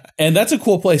 And that's a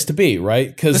cool place to be, right?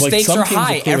 Because the like stakes some are teams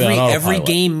high. are Every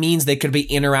game means they could be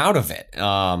in or out of it.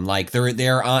 Like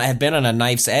they're have been on a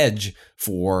knife's edge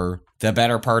for the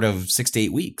better part of 6 to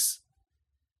 8 weeks.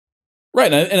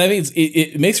 Right. And I think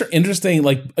it makes her interesting.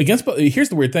 Like here's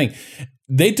the weird thing.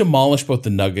 They demolished both the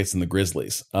Nuggets and the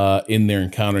Grizzlies in their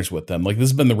encounters with them. Like this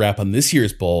has been the wrap on this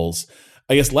year's Bulls.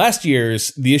 I guess last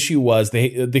year's, the issue was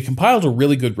they compiled a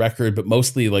really good record, but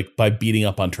mostly like by beating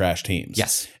up on trash teams.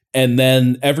 Yes. And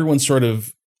then everyone sort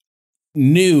of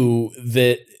knew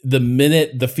that the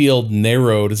minute the field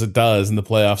narrowed as it does in the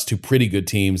playoffs to pretty good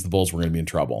teams, the Bulls were going to be in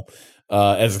trouble.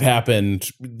 As it happened,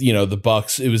 you know, the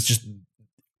Bucks, it was just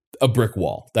a brick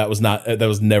wall. That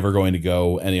was never going to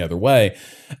go any other way.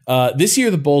 This year,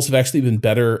 the Bulls have actually been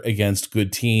better against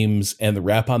good teams, and the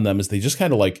rap on them is they just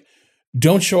kind of like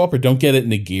don't show up or don't get it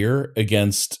into gear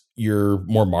against your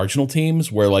more marginal teams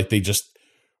where like they just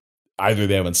either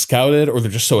they haven't scouted or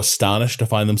they're just so astonished to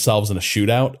find themselves in a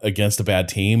shootout against a bad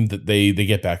team that they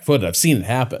get back-footed. I've seen it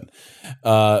happen.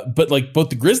 But like both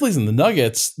the Grizzlies and the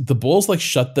Nuggets, the Bulls like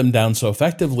shut them down so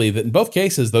effectively that in both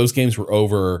cases, those games were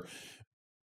over,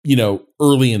 you know,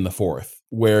 early in the fourth.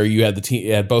 where you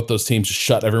had both those teams just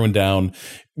shut everyone down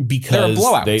because There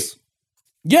are blowouts.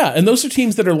 And those are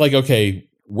teams that are like, okay,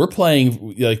 we're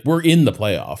playing, like, we're in the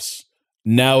playoffs.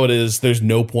 Now there's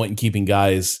no point in keeping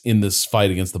guys in this fight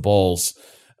against the Bulls.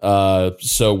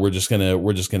 So we're just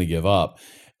gonna give up.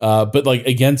 But like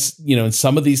against, in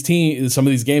some of these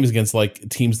games against like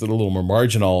teams that are a little more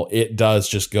marginal, it does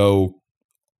just go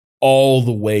all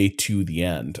the way to the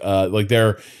end. Like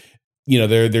their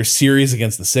series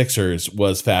against the Sixers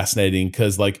was fascinating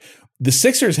because like the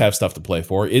Sixers have stuff to play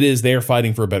for. They're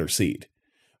fighting for a better seed.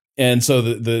 And so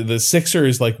the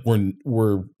Sixers like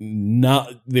were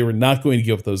not going to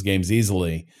give up those games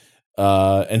easily.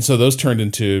 And so those turned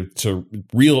into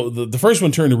real. The first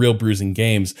one turned to real bruising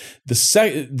games. The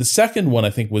second one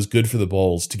I think was good for the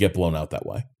Bulls to get blown out that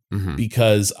way,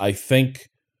 because I think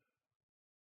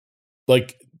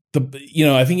like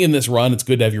I think in this run it's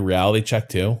good to have your reality check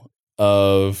too.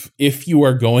 Of if you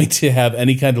are going to have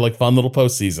any kind of like fun little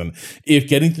postseason, if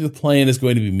getting through the play-in is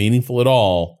going to be meaningful at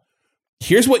all,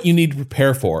 here's what you need to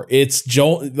prepare for. It's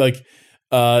Joel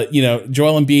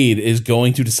Embiid is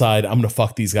going to decide, I'm going to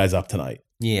fuck these guys up tonight.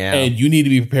 Yeah. And you need to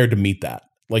be prepared to meet that.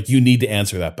 Like, you need to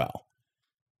answer that bell.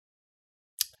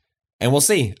 And we'll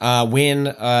see.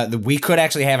 We could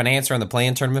actually have an answer on the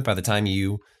play-in tournament by the time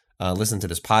you listen to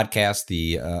this podcast.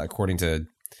 According to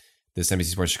this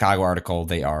NBC Sports Chicago article,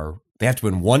 they have to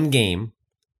win one game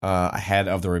ahead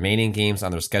of the remaining games on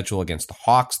their schedule against the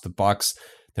Hawks, the Bucks,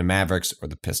 the Mavericks, or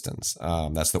the Pistons.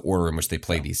 That's the order in which they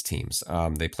play these teams.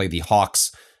 They play the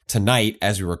Hawks tonight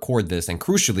as we record this, and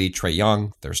crucially, Trae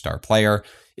Young, their star player,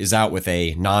 is out with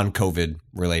a non-COVID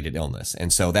related illness.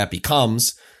 And so that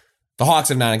becomes, the Hawks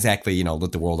have not exactly,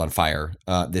 lit the world on fire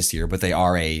this year, but they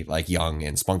are a like young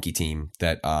and spunky team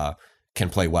that can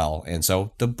play well. And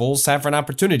so the Bulls have an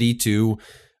opportunity to,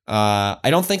 I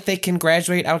don't think they can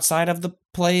graduate outside of the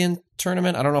play-in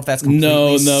tournament. I don't know if that's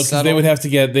completely because they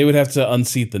would have to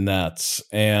unseat the Nets,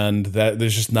 and that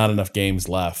there's just not enough games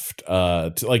left.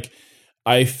 I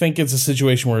think it's a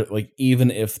situation where like even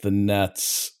if the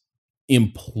Nets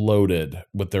imploded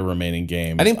with their remaining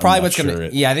games, I think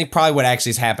probably I think probably what actually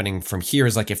is happening from here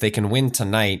is like if they can win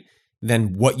tonight,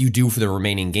 then what you do for the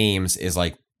remaining games is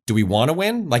like, do we want to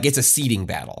win? Like it's a seeding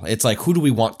battle. It's like, who do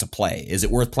we want to play? Is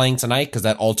it worth playing tonight? Because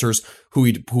that alters who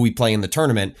we play in the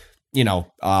tournament.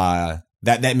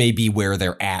 That may be where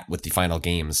they're at with the final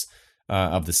games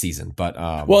of the season. But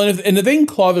if they can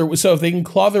claw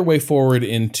their way forward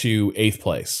into 8th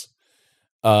place,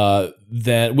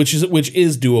 then which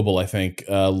is doable, I think.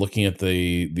 Looking at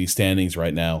the standings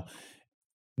right now,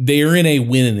 they are in a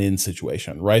win-and-in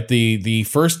situation, right? The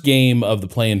first game of the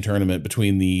play-in tournament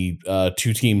between the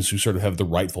two teams who sort of have the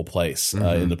rightful place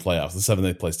in the playoffs, the 7th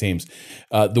and 8th place teams,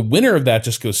 the winner of that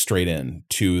just goes straight in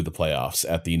to the playoffs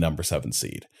at the number 7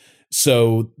 seed.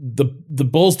 So the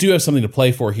Bulls do have something to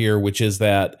play for here, which is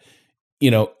that,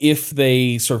 if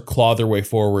they sort of claw their way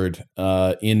forward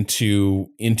into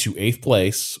 8th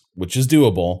place, which is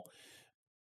doable,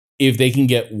 if they can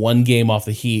get one game off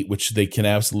the Heat, which they can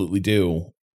absolutely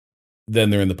do, then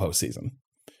they're in the postseason.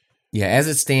 Yeah, as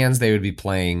it stands, they would be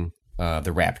playing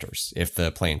the Raptors if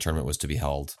the play-in tournament was to be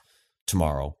held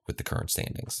tomorrow with the current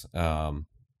standings.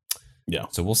 Yeah.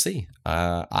 So we'll see.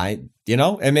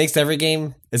 It makes every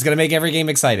game. It's going to make every game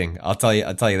exciting. I'll tell you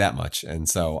that much. And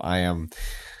so I am.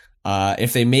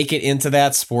 If they make it into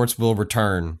that, sports will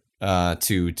return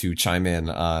to chime in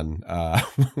on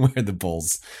where the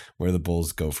Bulls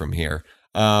go from here.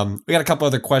 We got a couple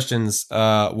other questions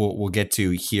we'll get to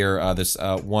here. There's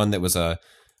one that was a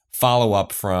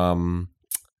follow-up from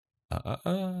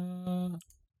our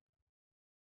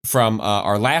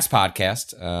last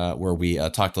podcast where we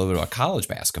talked a little bit about college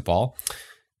basketball.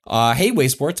 Hey, Way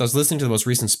Sports, I was listening to the most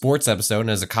recent sports episode, and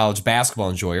as a college basketball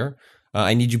enjoyer,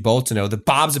 I need you both to know that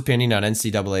Bob's opinion on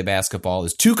NCAA basketball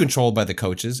is too controlled by the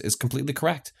coaches is completely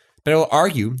correct. But I will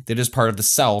argue that it is part of the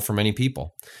sell for many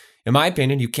people. In my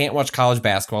opinion, you can't watch college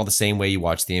basketball the same way you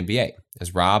watch the NBA.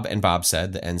 As Rob and Bob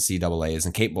said, the NCAA is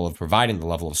incapable of providing the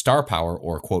level of star power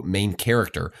or, quote, main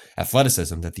character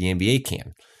athleticism that the NBA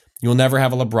can. You'll never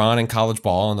have a LeBron in college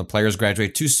ball, and the players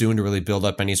graduate too soon to really build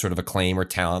up any sort of acclaim or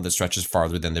talent that stretches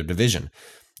farther than their division.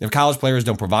 If college players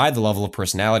don't provide the level of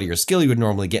personality or skill you would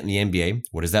normally get in the NBA,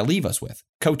 what does that leave us with?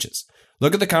 Coaches.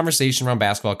 Look at the conversation around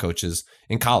basketball coaches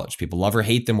in college. People love or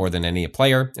hate them more than any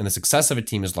player, and the success of a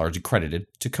team is largely credited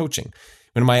to coaching.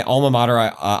 When my alma mater,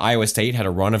 Iowa State, had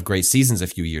a run of great seasons a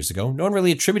few years ago, no one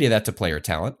really attributed that to player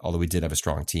talent, although we did have a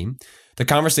strong team. The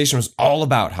conversation was all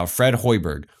about how Fred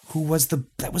Hoiberg,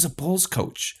 that was a Bulls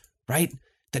coach, right?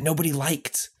 That nobody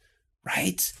liked,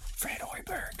 right? Fred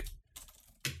Hoiberg.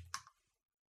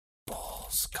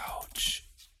 Bulls coach.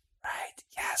 Right.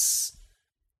 Yes.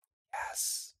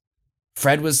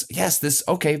 Fred was,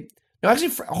 okay. No, actually,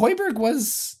 Hoiberg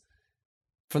was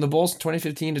from the Bulls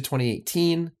 2015 to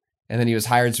 2018, and then he was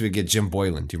hired to get Jim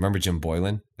Boylan. Do you remember Jim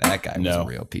Boylan? That guy was a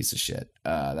real piece of shit.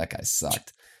 That guy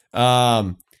sucked.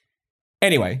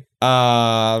 Anyway,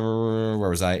 where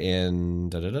was I in?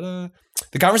 The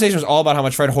conversation was all about how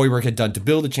much Fred Hoiberg had done to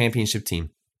build a championship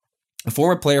team. A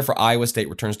former player for Iowa State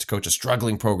returns to coach a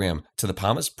struggling program to the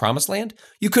promised land.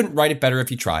 You couldn't write it better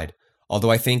if you tried.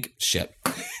 Although I think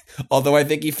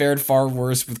he fared far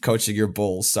worse with coaching your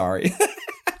Bulls. Sorry.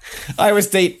 Iowa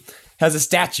State has a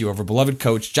statue of our beloved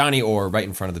coach, Johnny Orr, right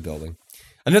in front of the building.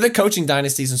 Another coaching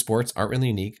dynasties in sports aren't really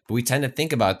unique, but we tend to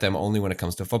think about them only when it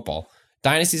comes to football.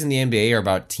 Dynasties in the NBA are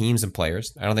about teams and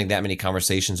players. I don't think that many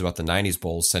conversations about the 90s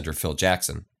Bulls center Phil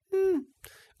Jackson.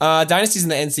 Dynasties in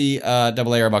the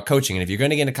NCAA are about coaching, and if you're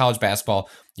going to get into college basketball,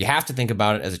 you have to think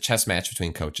about it as a chess match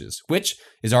between coaches, which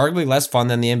is arguably less fun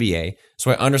than the NBA,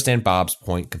 so I understand Bob's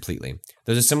point completely.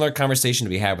 There's a similar conversation to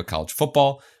be had with college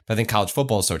football, but I think college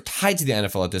football is so tied to the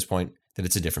NFL at this point that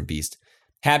it's a different beast.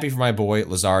 Happy for my boy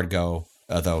Lazard go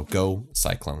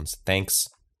Cyclones. Thanks,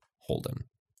 Holden.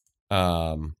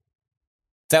 Does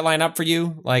that line up for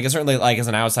you? Like, certainly, like, as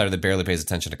an outsider that barely pays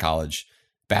attention to college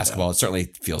basketball, it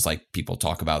certainly feels like people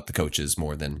talk about the coaches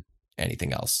more than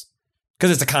anything else.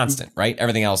 Because it's a constant, right?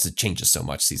 Everything else, it changes so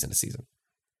much season to season.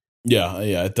 Yeah.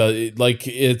 It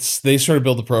does. They sort of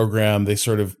build the program. They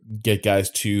sort of get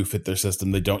guys to fit their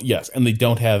system. They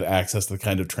don't have access to the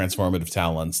kind of transformative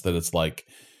talents that it's like,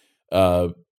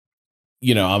 I'm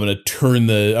going to turn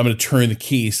the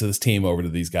keys to this team over to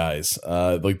these guys.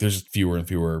 There's fewer and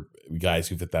fewer guys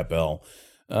who fit that bill.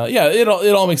 It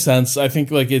all makes sense. I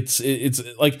think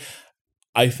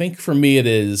I think for me it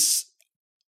is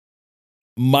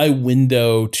my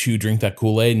window to drink that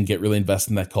Kool-Aid and get really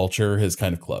invested in that culture has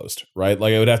kind of closed, right?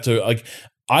 Like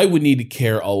I would need to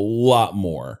care a lot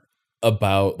more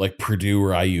about like Purdue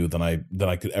or IU than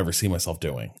I could ever see myself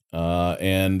doing.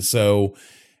 And so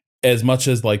as much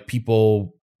as like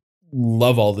people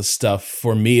love all this stuff,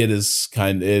 for me it is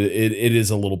it is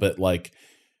a little bit like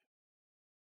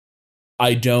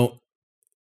I'm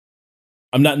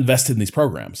not invested in these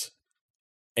programs.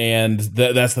 And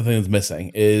that's the thing that's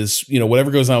missing is,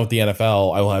 whatever goes on with the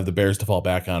NFL, I will have the Bears to fall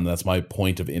back on. And that's my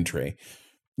point of entry.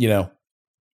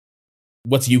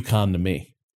 What's UConn to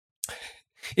me?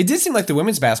 It did seem like the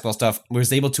women's basketball stuff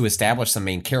was able to establish some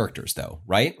main characters, though,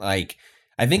 right? Like,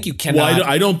 I think you cannot. Well,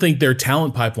 I don't think their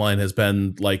talent pipeline has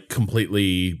been like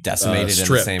completely decimated in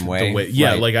the same way.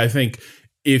 Yeah, right. Like I think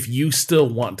if you still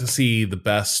want to see the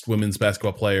best women's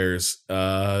basketball players,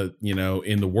 in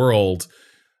the world,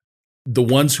 the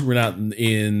ones who are not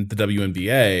in the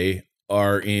WNBA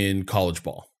are in college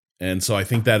ball. And so I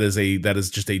think that is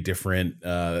just a different,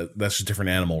 that's just a different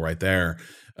animal right there.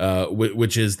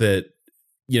 Which is that,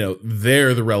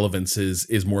 there the relevance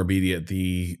is more immediate.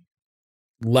 The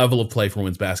level of play for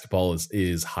women's basketball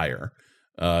is higher,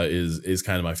 is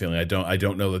kind of my feeling. I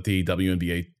don't know that the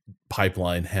WNBA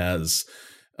pipeline has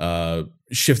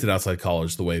shifted outside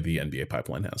college the way the NBA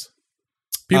pipeline has.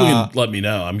 People can let me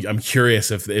know. I'm curious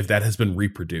if that has been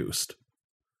reproduced.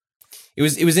 It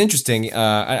was interesting.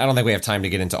 I don't think we have time to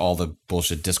get into all the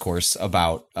bullshit discourse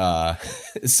about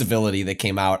civility that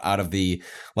came out of the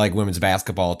like women's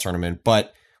basketball tournament,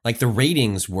 but like the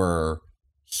ratings were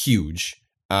huge.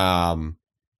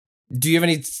 Do you have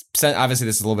any sense? Obviously,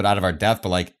 this is a little bit out of our depth, but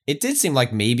like it did seem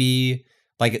like maybe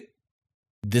like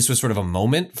this was sort of a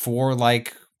moment for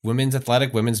like women's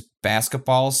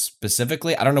basketball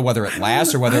specifically. I don't know whether it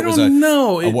lasts or whether it was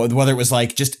whether it was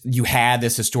like just you had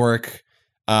this historic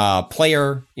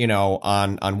player,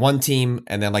 on one team,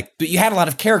 and then like, but you had a lot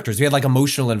of characters. You had like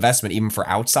emotional investment even for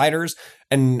outsiders,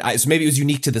 and so maybe it was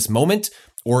unique to this moment,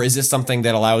 or is this something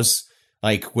that allows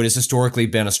like what has historically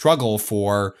been a struggle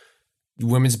for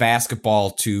women's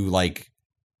basketball to like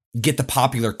get the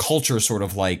popular culture sort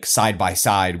of like side by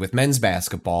side with men's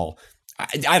basketball?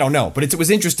 I don't know, but it was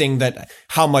interesting that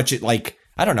how much it like,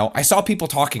 I don't know. I saw people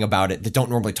talking about it that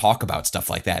don't normally talk about stuff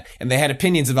like that. And they had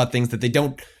opinions about things that they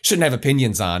shouldn't have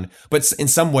opinions on. But in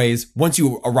some ways, once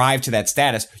you arrive to that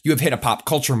status, you have hit a pop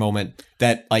culture moment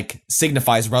that like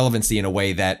signifies relevancy in a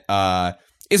way that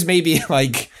is maybe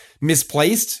like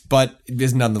misplaced, but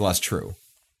is nonetheless true.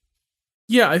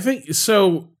 Yeah, I think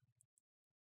so.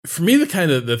 For me, the thing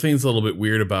that's a little bit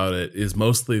weird about it is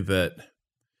mostly that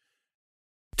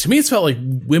to me, it's felt like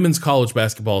women's college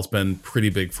basketball has been pretty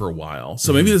big for a while.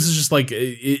 So maybe this is just like,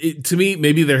 to me,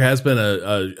 maybe there has been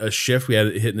a shift. We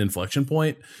had hit an inflection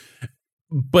point,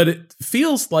 but it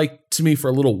feels like to me for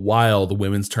a little while, the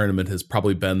women's tournament has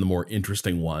probably been the more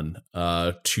interesting one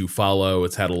to follow.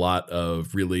 It's had a lot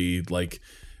of really like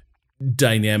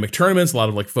dynamic tournaments, a lot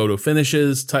of like photo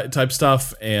finishes type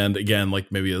stuff. And again,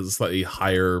 like maybe a slightly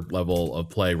higher level of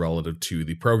play relative to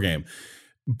the pro game.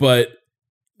 But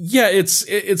yeah,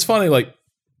 it's funny. Like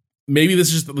maybe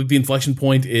this is just like the inflection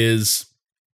point is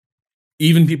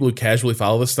even people who casually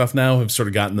follow this stuff now have sort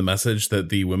of gotten the message that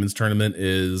the women's tournament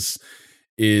is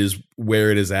where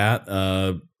it is at,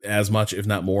 as much, if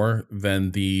not more,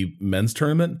 than the men's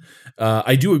tournament.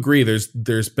 I do agree. There's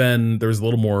a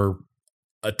little more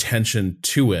attention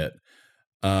to it,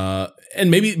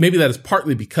 and maybe that is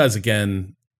partly because,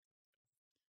 again,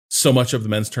 so much of the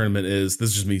men's tournament this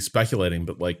is just me speculating,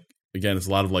 but like again, it's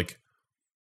a lot of like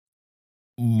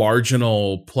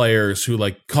marginal players who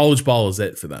like college ball is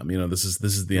it for them. You know, this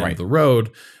is the end of the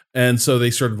road. And so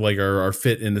they sort of like are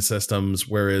fit into systems.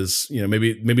 Whereas, you know,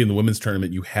 maybe in the women's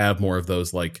tournament, you have more of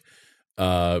those like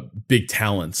big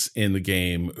talents in the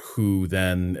game who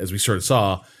then, as we sort of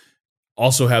saw,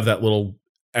 also have that little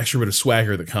extra bit of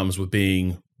swagger that comes with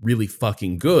being really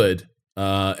fucking good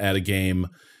at a game,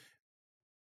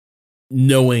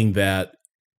 knowing that,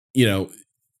 you know,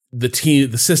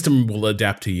 the system will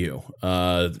adapt to you,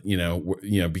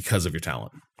 because of your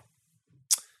talent.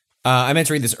 I meant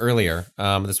to read this earlier.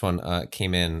 This one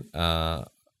came in.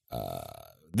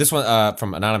 This one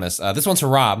from Anonymous. This one's for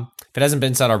Rob. If it hasn't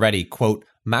been said already, quote,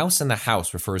 "Mouse in the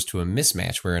house" refers to a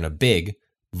mismatch wherein a big,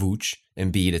 Vooch,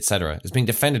 Embiid, etc., is being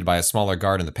defended by a smaller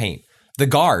guard in the paint. The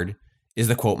guard is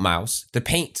the, quote, mouse. The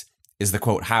paint is the,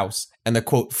 quote, house. And the,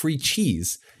 quote, free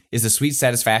cheese is the sweet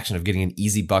satisfaction of getting an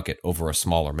easy bucket over a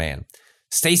smaller man.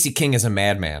 Stacey King is a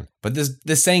madman, but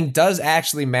this saying does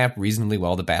actually map reasonably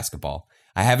well to basketball.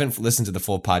 I haven't listened to the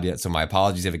full pod yet, so my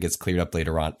apologies if it gets cleared up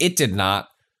later on. It did not,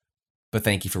 but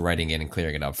thank you for writing in and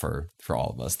clearing it up for all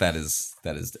of us. That is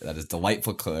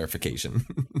delightful clarification.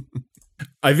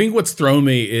 I think what's thrown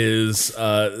me is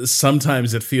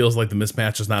sometimes it feels like the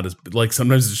mismatch is not as like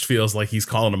sometimes it just feels like he's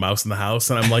calling a mouse in the house,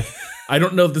 and I'm like, I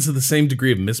don't know if this is the same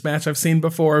degree of mismatch I've seen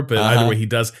before, but either way, he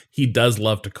does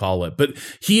love to call it. But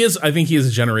I think he is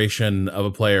a generation of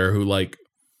a player who, like,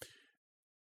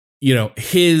 you know,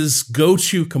 his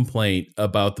go-to complaint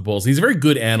about the Bulls. He's a very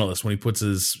good analyst when he puts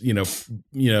his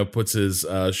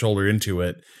shoulder into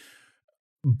it,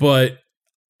 but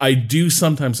I do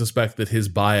sometimes suspect that his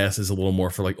bias is a little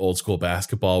more for like old school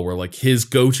basketball, where like his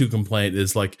go-to complaint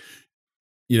is like,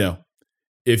 you know,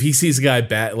 if he sees a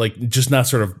guy like just not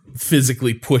sort of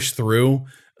physically push through,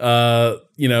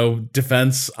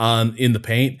 defense in the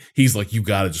paint, he's like, you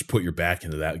got to just put your back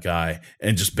into that guy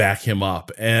and just back him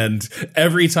up. And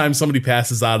every time somebody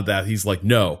passes out of that, he's like,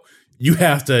 no, you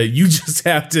just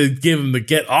have to give him the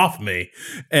get off me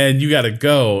and you got to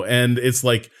go. And it's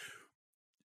like,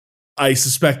 I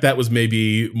suspect that was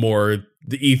maybe more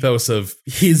the ethos of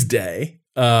his day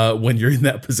when you're in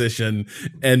that position,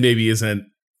 and maybe isn't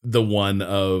the one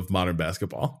of modern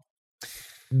basketball.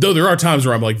 Though there are times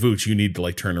where I'm like, Vooch, you need to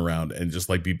like turn around and just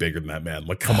like be bigger than that man.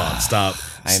 Like, come on, stop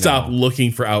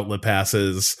looking for outlet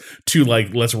passes to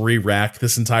like, let's re-rack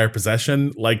this entire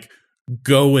possession. Like,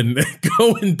 go and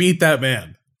beat that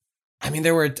man. I mean,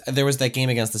 there was that game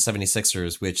against the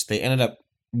 76ers, which they ended up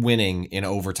winning in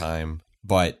overtime,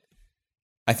 but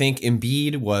I think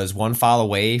Embiid was one foul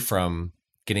away from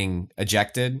getting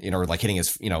ejected, or like hitting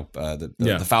his,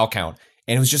 the foul count.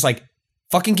 And it was just like,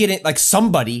 fucking get it, like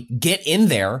somebody get in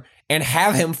there and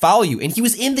have him foul you. And he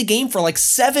was in the game for like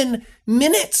 7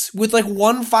 minutes with like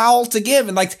one foul to give.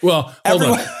 And like, well, hold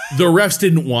on. The refs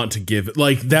didn't want to give it.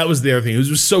 Like, that was the other thing. It was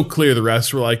just so clear. The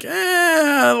refs were like,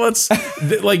 let's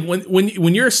like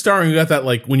when you're a star and you got that,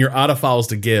 like when you're out of fouls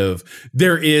to give,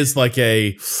 there is like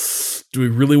do we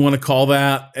really want to call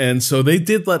that? And so they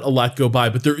did let a lot go by,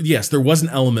 but there was an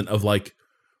element of like,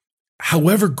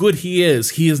 however good he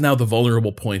is now the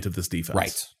vulnerable point of this defense.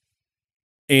 Right.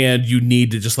 And you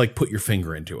need to just like put your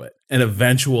finger into it. And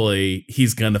eventually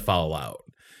he's going to foul out.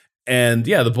 And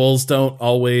yeah, the Bulls aren't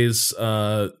always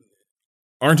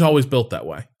built that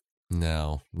way.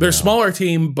 No. They're a smaller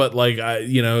team, but like,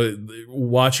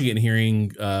 watching it and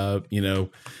hearing,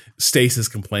 Stace's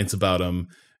complaints about them,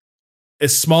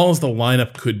 as small as the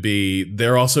lineup could be,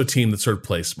 they're also a team that sort of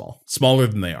plays smaller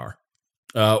than they are.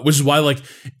 Which is why, like,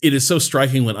 it is so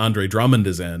striking when Andre Drummond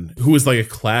is in, who is like a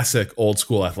classic old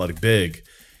school athletic big,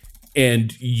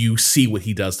 and you see what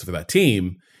he does to that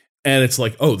team, and it's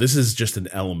like, oh, this is just an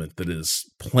element that is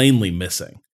plainly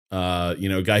missing. A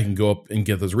guy can go up and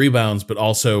get those rebounds, but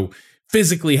also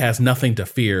physically has nothing to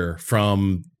fear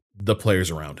from the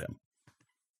players around him.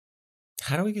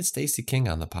 How do we get Stacey King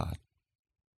on the pod?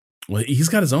 Well, he's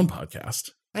got his own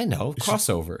podcast. I know,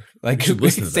 crossover. Like,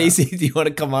 listen to Stacey, do you want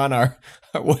to come on our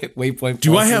Waypoint?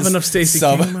 Do I have enough Stacey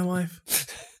King in my life?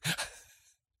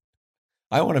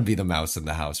 I want to be the mouse in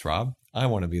the house, Rob. I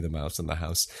want to be the mouse in the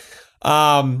house.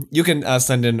 You can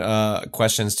send in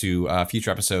questions to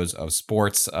future episodes of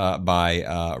Sports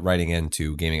by writing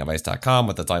into gamingadvice.com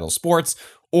with the title Sports,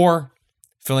 or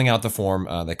filling out the form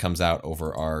that comes out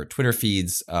over our Twitter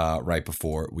feeds right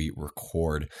before we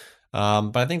record.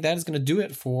 But I think that is going to do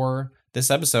it for this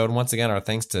episode. And once again, our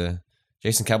thanks to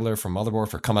Jason Kebler from Motherboard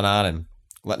for coming on and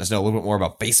letting us know a little bit more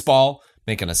about baseball,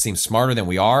 making us seem smarter than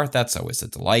we are. That's always a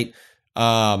delight.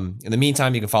 In the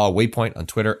meantime, you can follow Waypoint on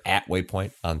Twitter at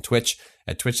Waypoint, on Twitch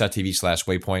at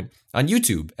twitch.tv/Waypoint, on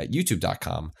YouTube at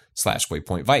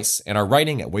youtube.com/WaypointVice, and our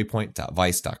writing at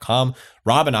waypoint.vice.com.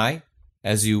 Rob and I,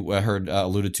 as you heard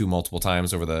alluded to multiple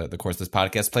times over the course of this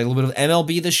podcast, played a little bit of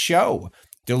MLB The Show.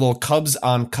 Did a little Cubs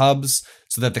on Cubs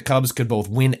so that the Cubs could both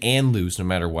win and lose no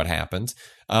matter what happened.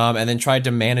 And then tried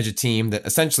to manage a team that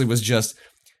essentially was just,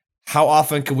 how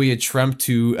often could we attempt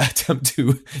to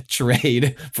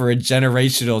trade for a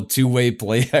generational two-way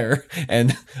player,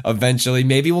 and eventually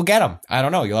maybe we'll get him. I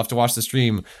don't know. You'll have to watch the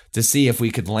stream to see if we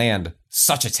could land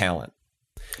such a talent.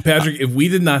 Patrick, if we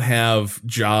did not have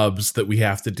jobs that we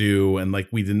have to do, and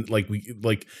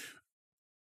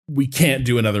we can't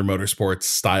do another motorsports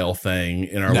style thing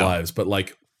in our lives, but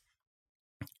like,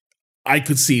 I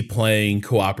could see playing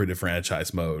cooperative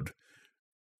franchise mode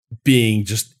being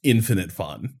just infinite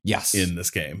fun. Yes, in this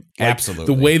game,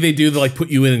 absolutely. The way they do the put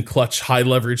you in clutch, high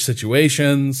leverage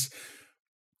situations,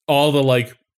 all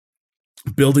the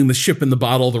building the ship in the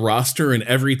bottle of the roster, and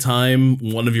every time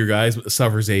one of your guys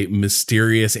suffers a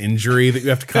mysterious injury that you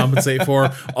have to compensate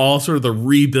for, all sort of the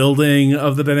rebuilding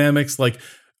of the dynamics.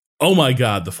 Oh my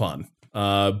God, the fun.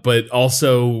 But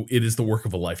also it is the work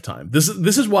of a lifetime. This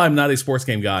is why I'm not a sports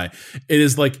game guy. It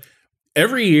is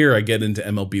every year I get into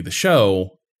MLB The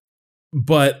Show,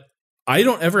 but I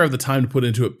don't ever have the time to put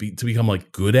into it to become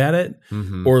good at it,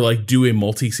 or do a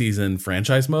multi-season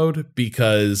franchise mode,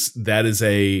 because that is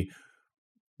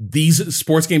these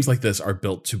sports games like this are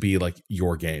built to be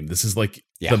your game. This is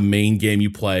the main game you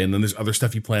play, and then there's other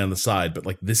stuff you play on the side, but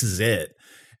this is it.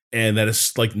 And that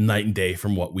is night and day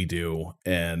from what we do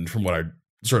and from what our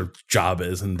sort of job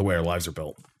is and the way our lives are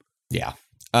built. Yeah.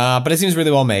 But it seems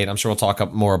really well made. I'm sure we'll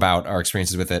talk more about our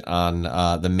experiences with it on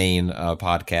the main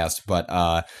podcast.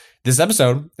 But this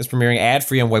episode is premiering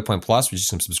ad-free on Waypoint Plus, which you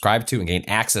can subscribe to and gain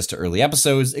access to early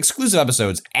episodes, exclusive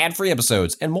episodes, ad-free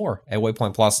episodes, and more at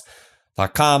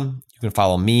waypointplus.com. You can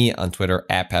follow me on Twitter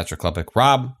at Patrick Klepek.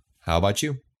 Rob, how about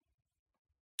you?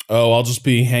 Oh, I'll just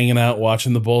be hanging out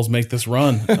watching the Bulls make this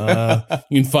run.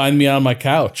 You can find me on my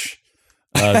couch.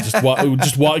 Just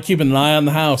keeping an eye on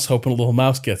the house, hoping a little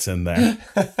mouse gets in there.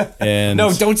 And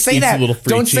no, don't say that.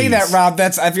 Don't say that, Rob.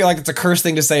 I feel like it's a cursed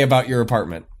thing to say about your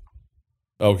apartment.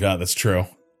 Oh God, that's true.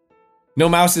 No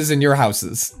mouses in your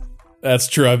houses. That's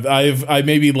true. I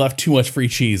maybe left too much free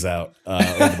cheese out over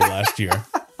the last year.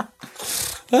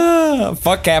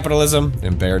 Fuck capitalism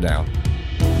and bear down.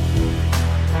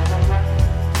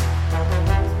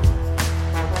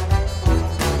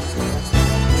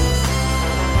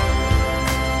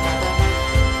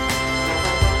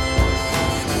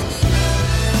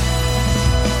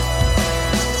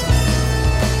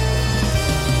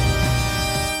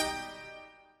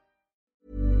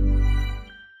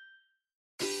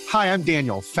 Hi, I'm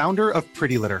Daniel, founder of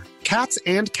Pretty Litter. Cats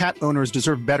and cat owners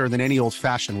deserve better than any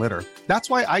old-fashioned litter. That's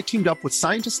why I teamed up with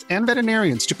scientists and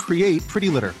veterinarians to create Pretty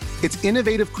Litter. Its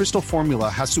innovative crystal formula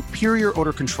has superior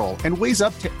odor control and weighs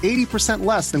up to 80%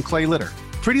 less than clay litter.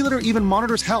 Pretty Litter even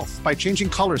monitors health by changing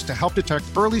colors to help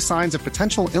detect early signs of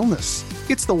potential illness.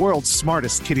 It's the world's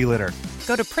smartest kitty litter.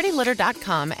 Go to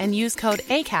prettylitter.com and use code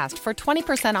ACAST for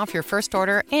 20% off your first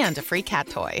order and a free cat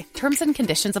toy. Terms and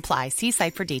conditions apply. See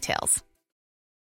site for details.